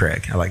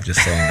 Craig. I like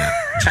just saying that.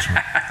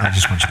 I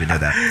just want you to know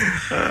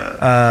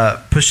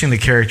that. Pushing the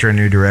character in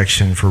a new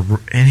direction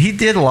and he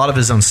did a lot of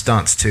his own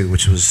stunts too,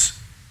 which was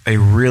a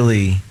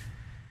really...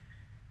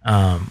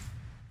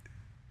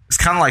 it's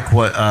kind of like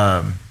what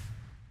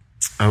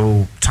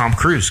Tom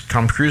Cruise.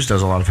 Tom Cruise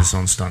does a lot of his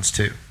own stunts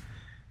too.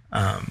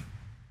 And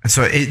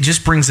so it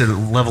just brings a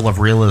level of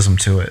realism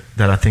to it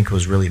that I think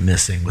was really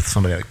missing with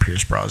somebody like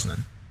Pierce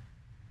Brosnan.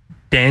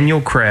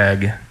 Daniel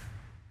Craig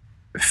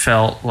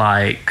felt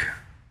like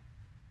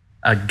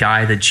a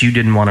guy that you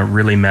didn't want to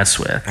really mess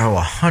with.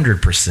 Oh,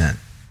 100%.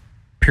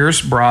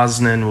 Pierce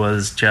Brosnan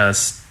was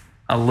just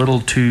a little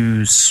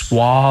too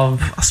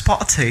suave. A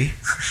spotty.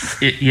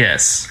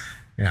 Yes.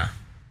 Yeah.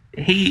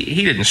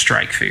 He didn't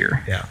strike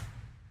fear. Yeah.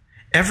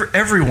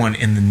 Everyone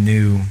in the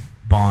new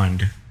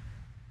Bond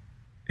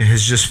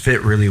has just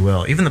fit really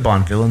well. Even the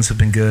Bond villains have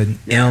been good.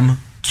 Yeah. M,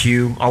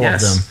 Q, all of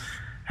them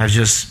have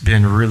just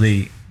been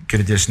really good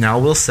additions. Now,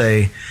 I will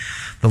say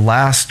the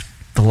last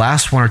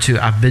one or two,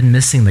 I've been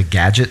missing the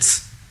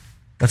gadgets.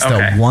 That's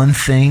the one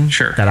thing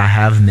that I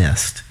have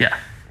missed. Yeah.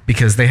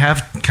 Because they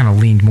have kind of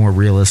leaned more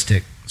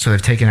realistic. So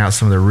they've taken out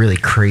some of the really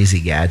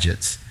crazy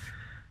gadgets.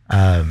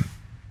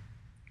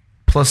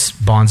 Plus,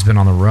 Bond's been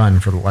on the run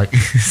for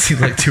seems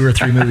like 2 or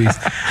 3 movies.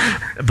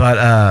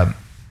 But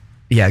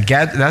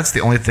that's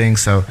the only thing.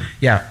 So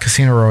yeah,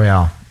 Casino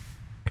Royale,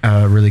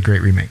 really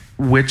great remake.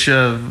 Which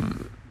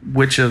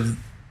of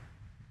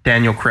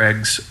Daniel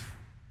Craig's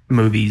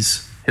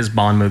movies, his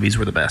Bond movies,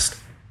 were the best?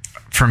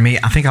 For me,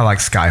 I think I like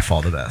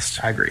Skyfall the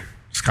best. I agree.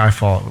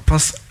 Skyfall.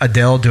 Plus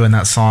Adele doing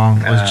that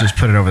song was just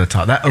put it over the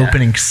top. That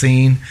opening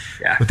scene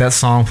with that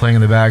song playing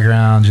in the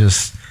background,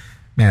 just,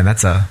 man,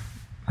 that's a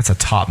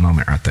top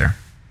moment right there.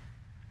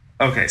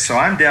 Okay, so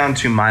I'm down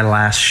to my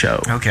last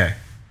show. Okay.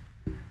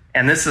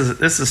 And this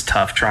is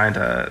tough trying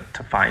to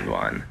find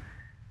one.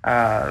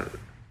 And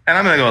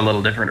I'm going to go a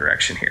little different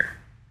direction here.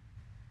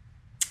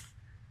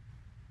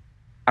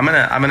 I'm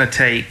gonna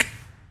take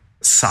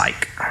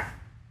Psych.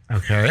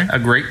 Okay. A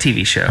great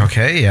TV show.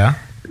 Okay, yeah.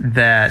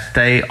 That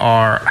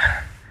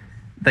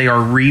they are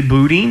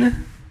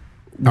rebooting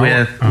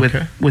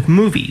with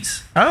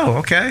movies. Oh,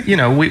 okay. You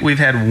know, we've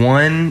had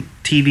one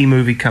TV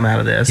movie come out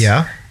of this.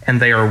 Yeah.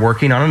 And they are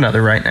working on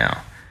another right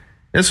now.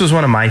 This was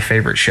one of my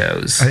favorite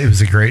shows. It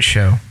was a great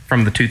show.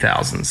 From the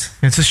 2000s.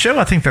 It's a show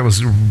I think that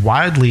was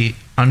widely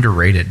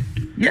underrated.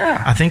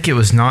 Yeah. I think it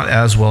was not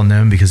as well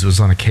known because it was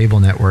on a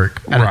cable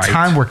network at a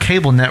time where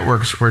cable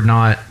networks were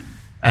not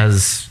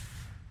as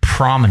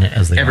prominent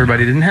as they are.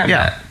 Everybody didn't have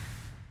that.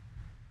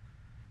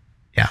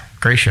 Yeah,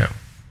 great show.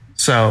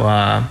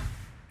 So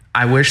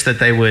I wish that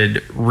they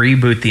would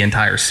reboot the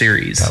entire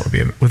series. That would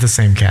be with the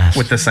same cast.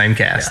 With the same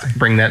cast. Yeah.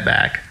 Bring that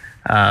back.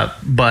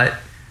 But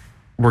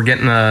we're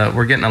getting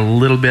a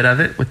little bit of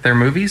it with their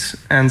movies,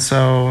 and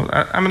so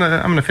I'm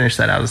gonna finish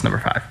that out as number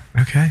 5.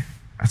 Okay,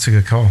 that's a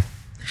good call.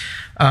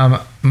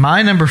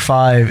 My number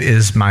 5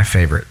 is my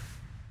favorite.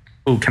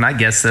 Oh, can I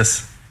guess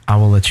this? I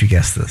will let you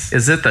guess this.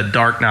 Is it The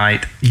Dark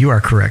Knight? You are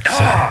correct.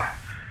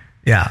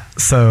 Yeah.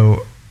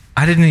 So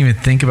I didn't even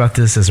think about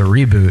this as a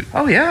reboot.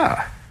 Oh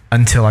yeah.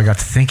 Until I got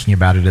to thinking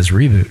about it as a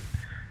reboot.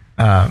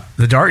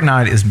 The Dark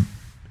Knight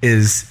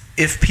is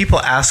if people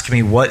ask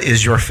me what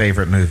is your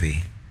favorite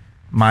movie,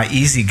 my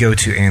easy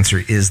go-to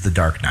answer is The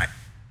Dark Knight,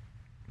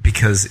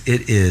 because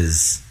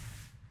it's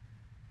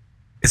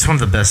one of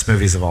the best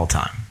movies of all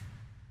time.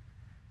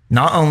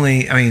 Not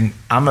only, I mean,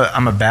 I'm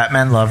a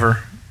Batman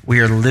lover.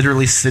 We are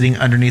literally sitting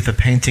underneath a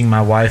painting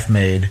my wife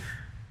made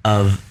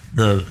of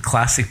the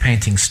classic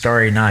painting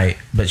Starry Night,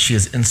 but she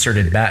has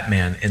inserted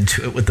Batman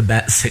into it with the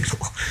bat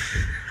signal.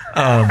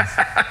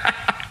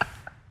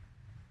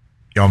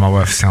 Y'all, my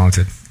wife's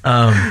talented.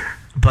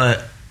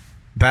 But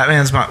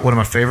Batman's one of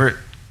my favorite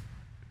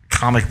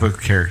comic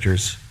book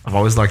characters. I've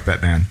always liked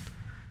Batman.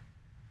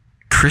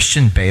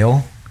 Christian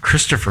Bale,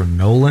 Christopher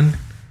Nolan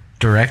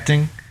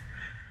directing.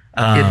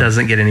 It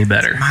doesn't get any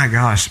better. My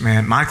gosh,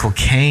 man. Michael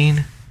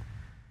Caine.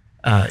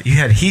 You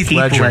had Heath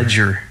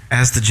Ledger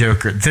as the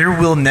Joker.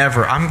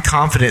 I'm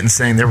confident in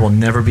saying there will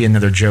never be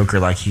another Joker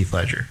like Heath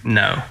Ledger.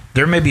 No.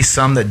 There may be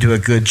some that do a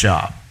good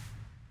job.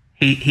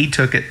 He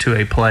took it to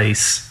a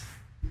place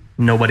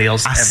nobody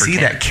else ever can. I see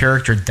that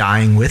character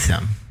dying with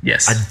him.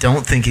 Yes. I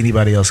don't think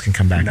anybody else can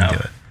come back and do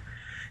it.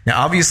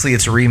 Now, obviously,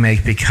 it's a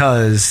remake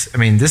because, I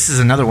mean, this is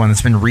another one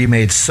that's been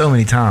remade so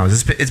many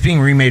times. It's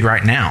being remade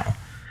right now.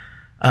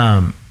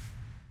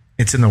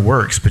 It's in the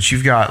works, but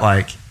you've got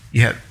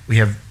we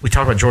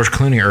talked about George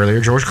Clooney earlier.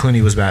 George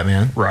Clooney was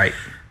Batman. Right.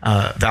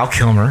 Val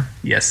Kilmer.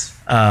 Yes.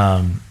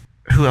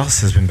 Who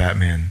else has been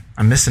Batman?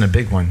 I'm missing a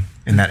big one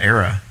in that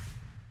era.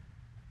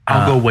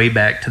 I'll go way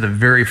back to the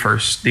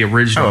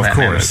original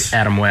Batman movie,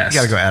 Adam West.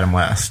 You got to go Adam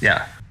West.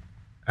 Yeah.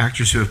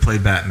 Actors who have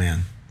played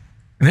Batman.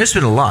 And there's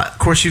been a lot. Of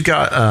course, you've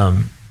got,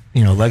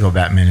 Lego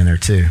Batman in there,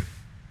 too.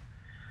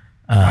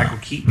 Michael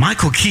Keaton.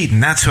 Michael Keaton,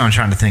 that's who I'm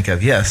trying to think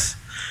of, yes.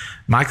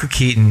 Michael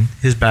Keaton,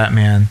 his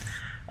Batman.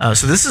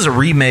 So this is a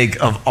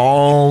remake of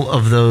all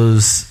of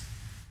those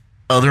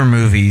other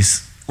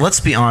movies.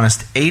 Let's be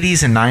honest,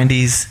 80s and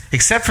 90s,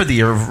 except for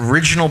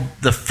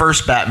the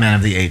first Batman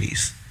of the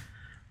 80s.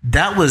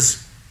 That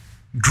was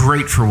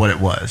great for what it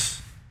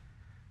was.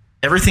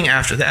 Everything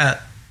after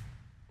that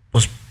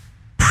was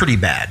pretty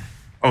bad.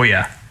 Oh,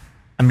 yeah.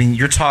 I mean,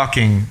 you're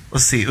talking,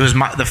 let's see, it was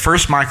the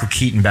first Michael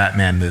Keaton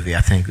Batman movie,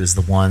 I think, was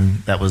the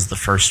one that was the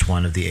first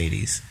one of the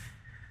 80s.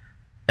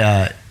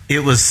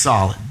 It was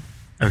solid,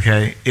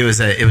 okay? It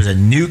was a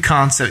new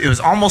concept. It was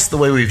almost the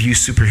way we view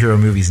superhero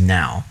movies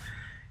now.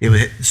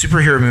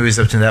 Superhero movies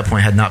up to that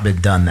point had not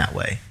been done that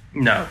way.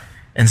 No.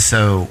 And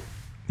so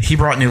he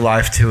brought new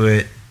life to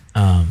it.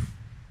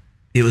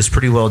 It was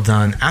pretty well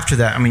done. After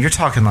that, I mean, you're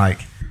talking it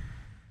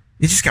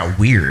just got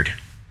weird.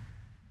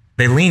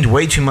 They leaned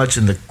way too much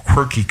in the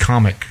quirky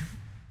comic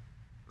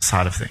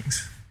side of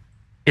things.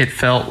 It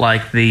felt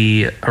like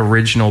the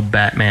original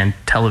Batman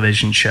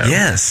television show.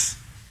 Yes.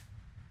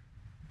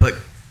 But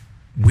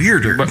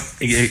weirder.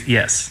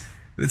 Yes.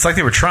 It's like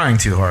they were trying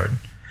too hard.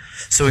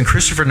 So when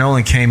Christopher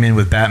Nolan came in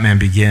with Batman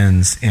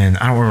Begins, and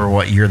I don't remember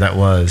what year that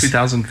was.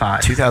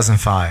 2005.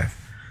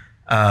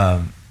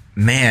 2005.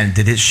 Man,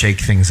 did it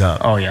shake things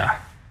up. Oh, yeah.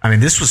 I mean,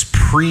 this was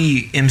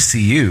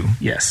pre-MCU.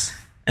 Yes.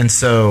 And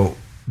so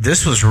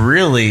this was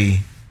really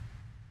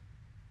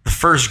the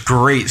first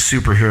great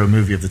superhero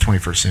movie of the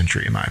 21st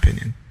century, in my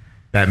opinion.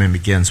 Batman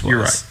Begins was.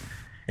 You're right.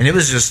 And it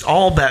was just,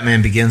 all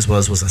Batman Begins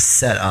was a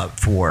setup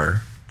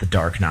for The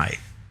Dark Knight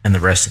and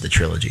the rest of the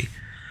trilogy.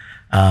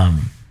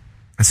 And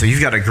so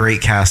you've got a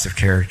great cast of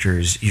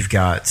characters. You've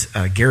got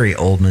Gary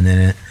Oldman in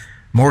it,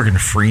 Morgan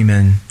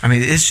Freeman. I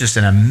mean, it's just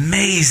an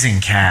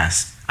amazing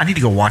cast. I need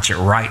to go watch it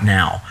right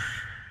now.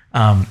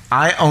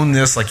 I own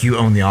this like you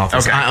own The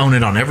Office. Okay. I own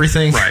it on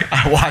everything. Right.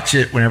 I watch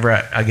it whenever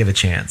I get a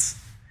chance.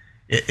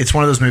 It's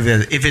one of those movies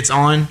that if it's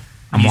on,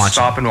 I'm watching.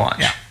 Stop and watch.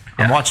 Yeah,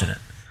 I'm watching it.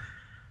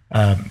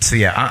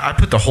 I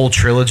put the whole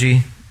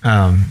trilogy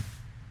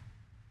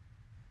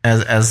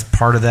as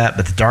part of that.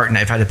 But The Dark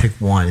Knight, if I had to pick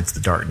one, it's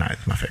The Dark Knight.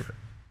 It's my favorite.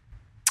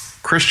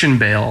 Christian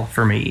Bale,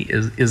 for me,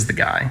 is the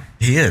guy.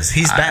 He is.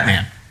 He's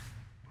Batman.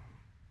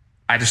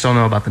 I just don't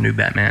know about the new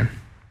Batman.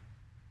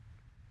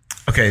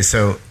 Okay,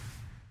 so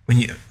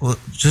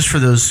just for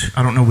those,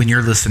 I don't know when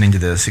you're listening to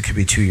this, it could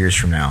be 2 years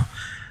from now.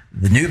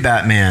 The new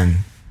Batman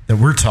that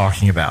we're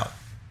talking about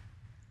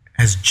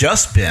has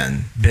just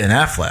been Ben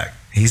Affleck.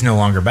 He's no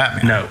longer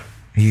Batman. No.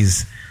 He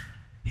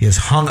has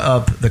hung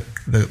up the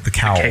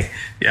cowl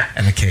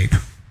and the cape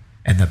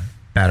and the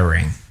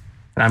batarang.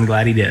 And I'm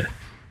glad he did.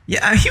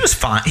 Yeah, he was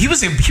fine. He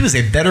was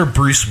a better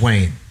Bruce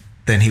Wayne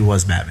than he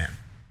was Batman.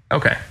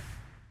 Okay.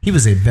 He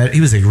was a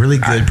really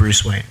good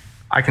Bruce Wayne.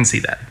 I can see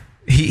that.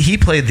 He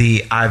played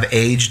the I've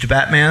aged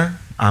Batman.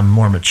 I'm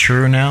more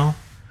mature now.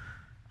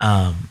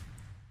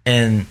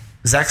 And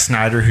Zack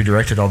Snyder, who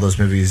directed all those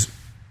movies,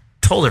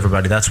 told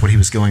everybody that's what he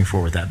was going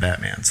for with that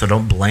Batman. So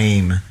don't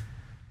blame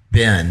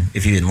Ben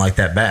if you didn't like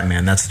that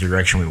Batman. That's the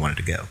direction we wanted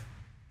to go.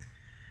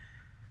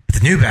 But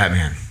the new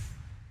Batman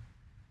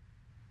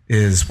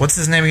is, what's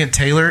his name again?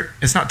 Taylor?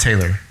 It's not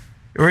Taylor.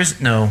 Or is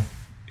it? No.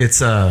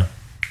 It's I've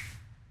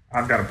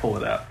got to pull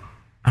it up.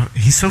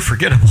 He's so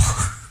forgettable.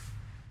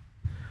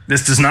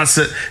 This does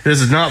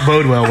not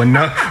bode well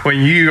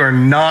when you are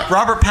not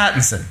Robert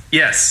Pattinson.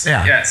 Yes.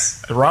 Yeah.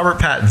 Yes. Robert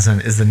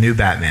Pattinson is the new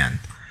Batman.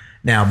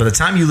 Now, by the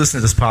time you listen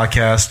to this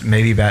podcast,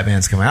 maybe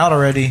Batman's come out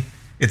already.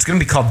 It's going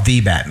to be called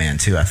The Batman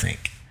too, I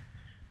think.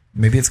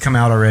 Maybe it's come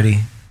out already,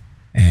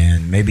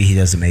 and maybe he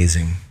does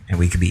amazing, and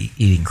we could be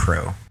eating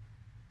crow.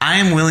 I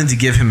am willing to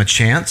give him a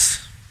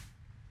chance,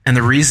 and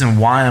the reason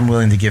why I'm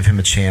willing to give him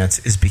a chance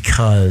is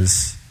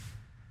because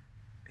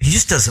he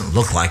just doesn't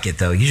look like it,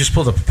 though. You just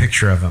pulled up a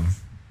picture of him.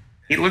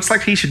 He looks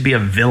like he should be a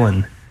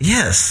villain.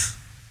 Yes.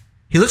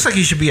 He looks like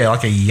he should be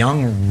like a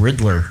young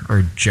Riddler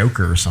or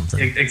Joker or something.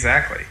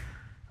 Exactly.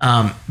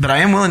 But I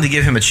am willing to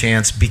give him a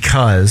chance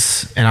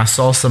because, and I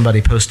saw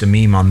somebody post a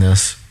meme on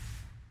this,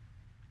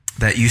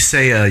 that you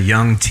say a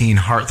young teen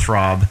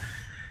heartthrob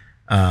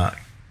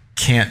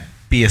can't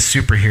be a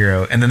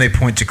superhero, and then they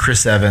point to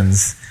Chris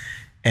Evans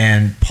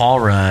and Paul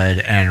Rudd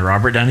and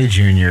Robert Downey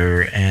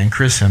Jr. and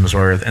Chris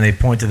Hemsworth, and they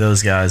point to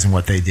those guys and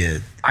what they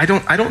did. I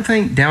don't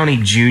think Downey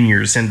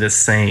Jr.'s in the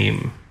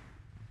same.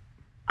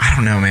 I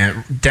don't know,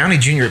 man. Downey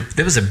Jr.,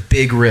 there was a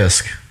big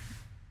risk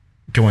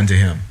going to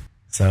him.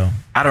 So,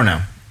 I don't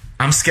know.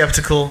 I'm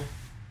skeptical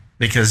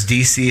because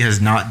DC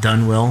has not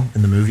done well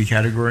in the movie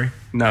category.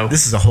 No.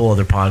 This is a whole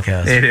other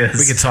podcast. It is.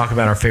 We could talk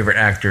about our favorite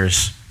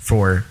actors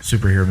for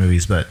superhero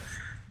movies, but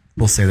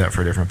we'll save that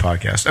for a different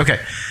podcast. Okay,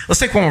 let's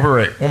take one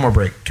more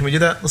break. Can we do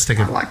that? Let's take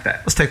it. I like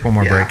that. Let's take one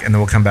more break, and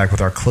then we'll come back with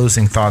our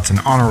closing thoughts and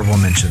honorable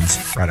mentions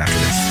right after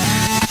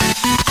this.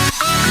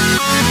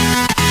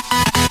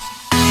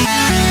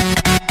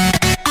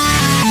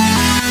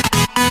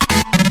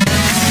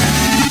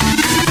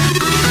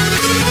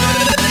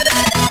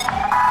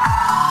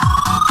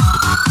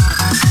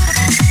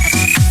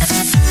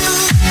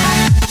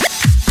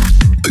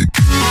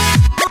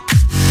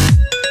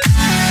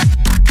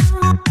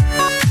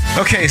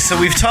 Okay, so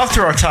we've talked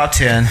through our top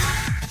 10.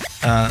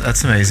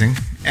 That's amazing.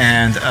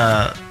 And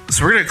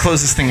so we're going to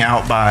close this thing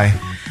out by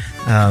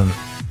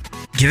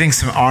giving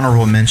some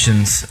honorable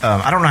mentions.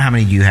 I don't know how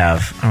many you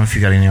have. I don't know if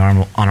you got any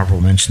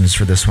honorable mentions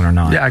for this one or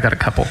not. Yeah, I got a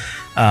couple.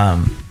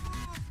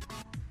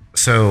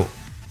 So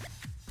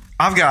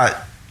I've got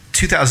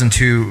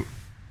 2002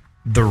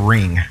 The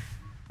Ring.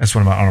 That's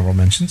one of my honorable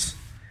mentions.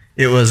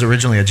 It was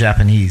originally a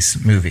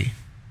Japanese movie.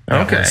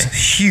 Okay. It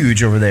was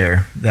huge over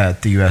there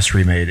that the U.S.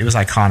 remade. It was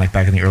iconic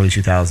back in the early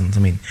 2000s. I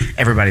mean,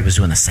 everybody was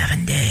doing the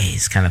 7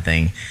 days kind of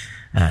thing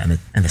and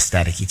the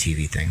staticky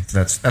TV thing.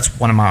 So that's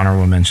one of my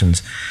honorable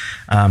mentions.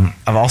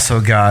 I've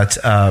also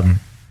got, I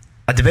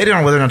debated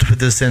on whether or not to put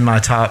this in my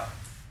top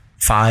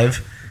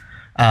 5.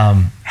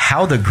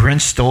 How the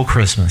Grinch Stole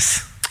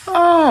Christmas.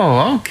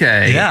 Oh,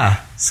 okay. Yeah.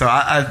 So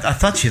I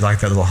thought you'd like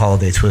that little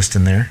holiday twist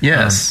in there.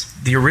 Yes.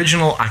 The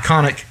original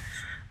iconic,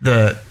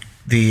 the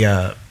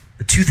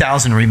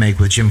 2000 remake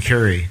with Jim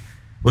Carrey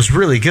was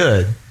really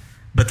good,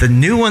 but the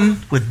new one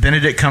with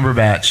Benedict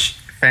Cumberbatch,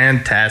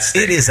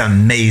 fantastic. it is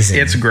amazing.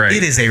 It's great.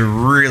 It is a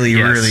really,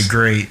 really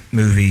great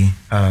movie.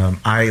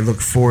 I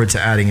look forward to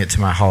adding it to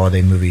my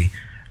holiday movie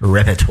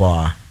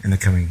repertoire in the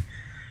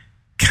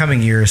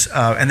coming years.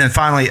 And then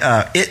finally,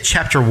 It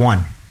Chapter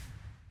 1.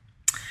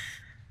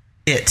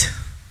 It.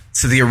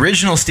 So the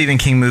original Stephen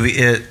King movie,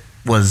 It,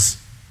 was,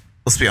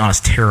 let's be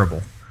honest,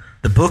 terrible.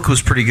 The book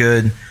was pretty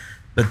good,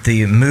 but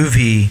the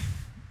movie,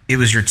 it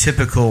was your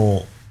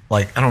typical,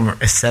 like, I don't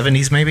remember,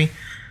 70s maybe,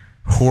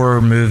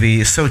 horror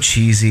movie. So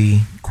cheesy.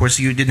 Of course,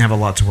 you didn't have a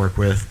lot to work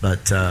with,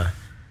 but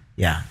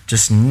yeah,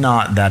 just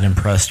not that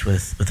impressed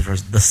with the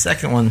first. The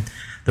second one,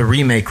 the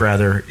remake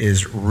rather,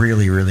 is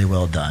really, really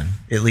well done.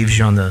 It leaves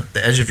you on the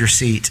edge of your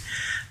seat.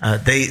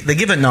 They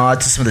give a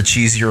nod to some of the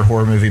cheesier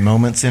horror movie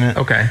moments in it.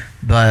 Okay.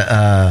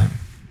 But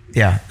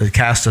yeah, the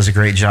cast does a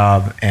great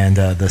job, and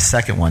the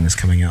second one is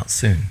coming out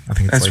soon. I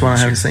think it's That's one I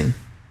haven't seen.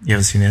 You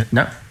haven't seen it?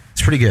 No.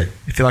 It's pretty good.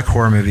 If you like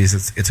horror movies,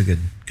 it's a good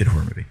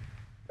horror movie.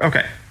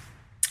 Okay.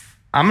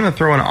 I'm going to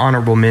throw an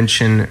honorable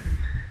mention.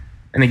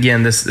 And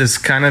again, this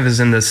kind of is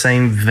in the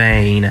same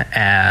vein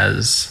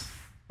as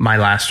my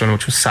last one,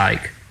 which was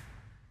Psych.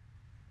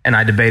 And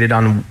I debated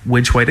on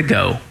which way to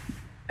go.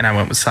 And I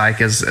went with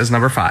Psych as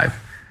number 5.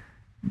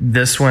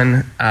 This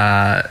one,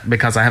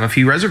 because I have a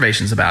few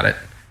reservations about it,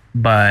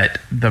 but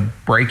the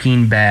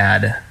Breaking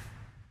Bad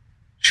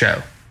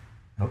show.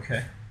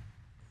 Okay.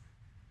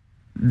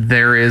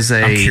 There is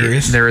I'm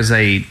curious.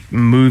 a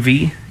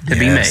movie to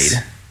be Yes.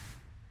 made,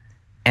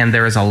 and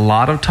there is a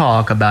lot of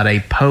talk about a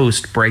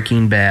post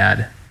Breaking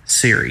Bad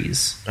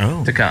series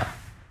to come.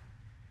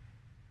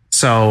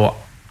 So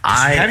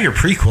I have your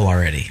prequel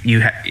already.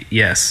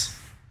 Yes.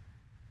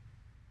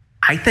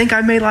 I think I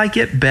may like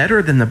it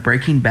better than the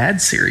Breaking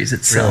Bad series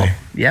itself. Really?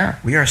 Yeah.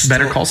 We are still,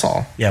 Better Call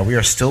Saul. Yeah, we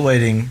are still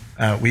waiting.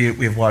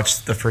 We've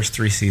watched the first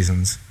 3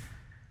 seasons.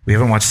 We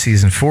haven't watched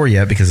season 4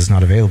 yet because it's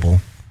not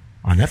available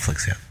on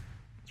Netflix yet.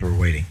 So we're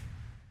waiting.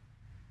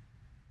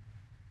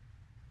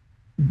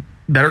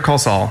 Better Call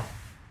Saul,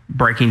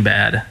 Breaking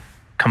Bad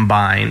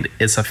combined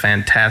is a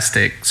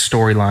fantastic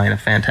storyline, a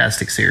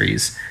fantastic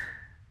series.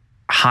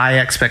 High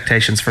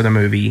expectations for the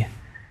movie.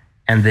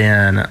 And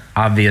then,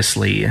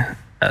 obviously,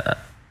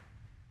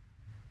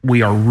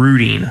 we are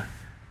rooting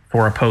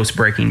for a post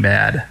Breaking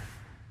Bad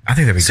I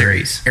think that'd be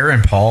series. great.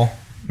 Aaron Paul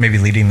maybe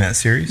leading that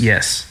series.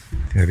 Yes. I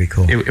think that'd be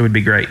cool. It would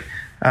be great.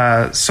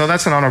 So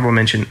that's an honorable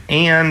mention.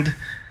 And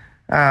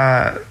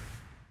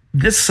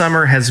this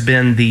summer has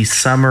been the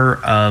summer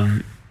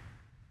of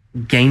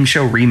game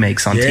show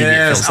remakes on TV.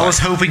 Yes, I was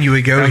hoping you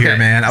would go here,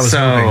 man. I was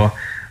hoping.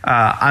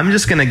 I'm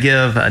just going to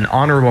give an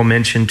honorable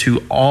mention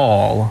to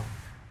all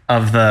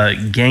of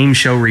the game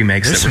show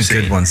remakes. There's that we're some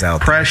good seeing. ones out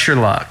there. Press Your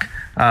Luck,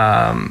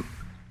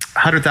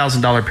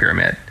 $100,000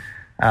 Pyramid,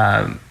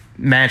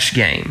 Match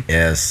Game.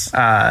 Yes.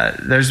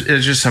 There's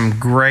just some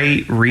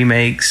great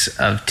remakes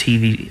of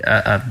TV,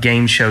 of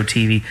game show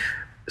TV.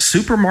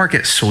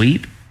 Supermarket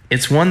Sweep.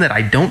 It's one that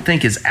I don't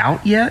think is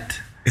out yet,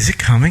 Is it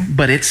coming?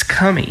 but it's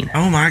coming.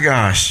 Oh my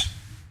gosh.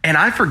 And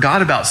I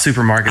forgot about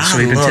Supermarket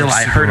Sweep love until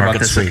I heard about Supermarket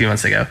this Sweep. a few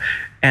months ago.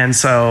 And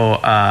so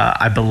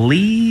I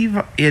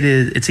believe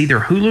it's either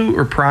Hulu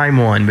or Prime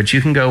One, but you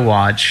can go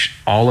watch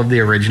all of the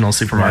original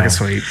Supermarket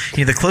Sweep.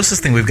 Yeah, the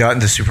closest thing we've gotten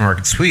to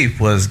Supermarket Sweep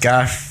was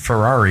Guy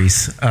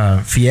Ferrari's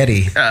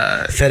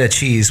feta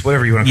cheese,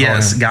 whatever you want to call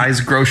Yes, it. Guy's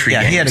Grocery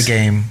Yeah, Games. he had a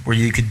game where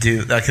you could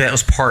do like that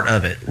was part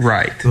of it.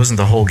 Right. It wasn't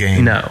the whole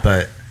game. No.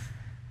 But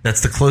that's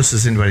the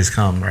closest anybody's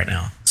come right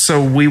now.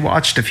 So we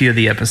watched a few of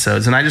the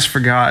episodes, and I just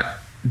forgot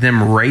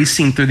them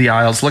racing through the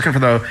aisles looking for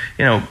the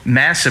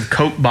massive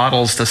Coke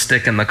bottles to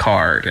stick in the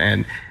cart,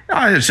 and it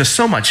was just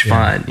so much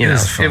fun. it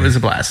was fun. It was a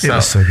blast. It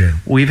was so good.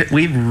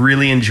 We've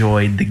really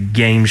enjoyed the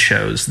game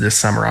shows this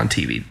summer on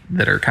TV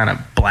that are kind of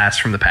blasts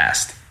from the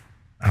past.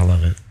 I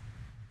love it.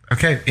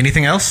 Okay,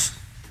 anything else?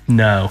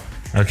 No.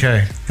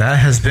 Okay, that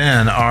has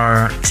been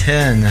our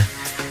 10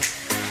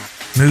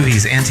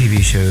 movies and TV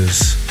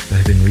shows that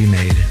have been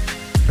remade.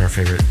 Our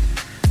favorite.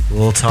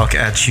 We'll talk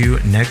at you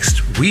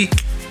next week.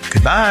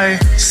 Goodbye.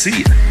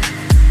 See ya.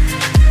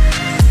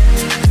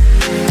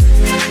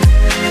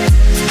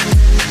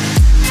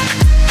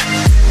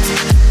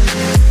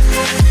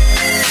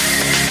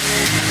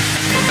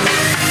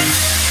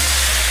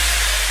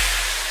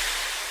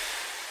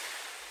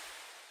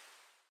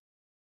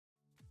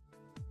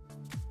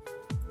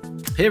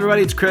 Hey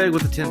everybody, it's Craig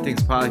with the 10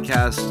 Things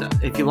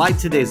Podcast. If you liked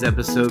today's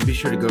episode, be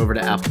sure to go over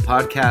to Apple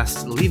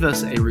Podcasts, leave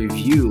us a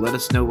review, let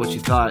us know what you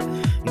thought,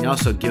 and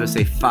also give us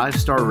a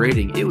 5-star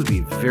rating. It would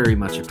be very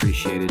much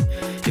appreciated.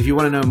 If you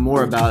want to know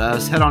more about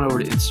us, head on over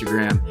to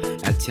Instagram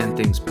at 10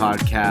 Things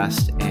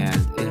Podcast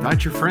and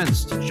invite your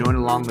friends to join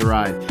along the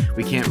ride.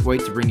 We can't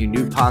wait to bring you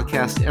new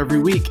podcasts every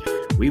week.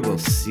 We will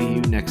see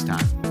you next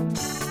time.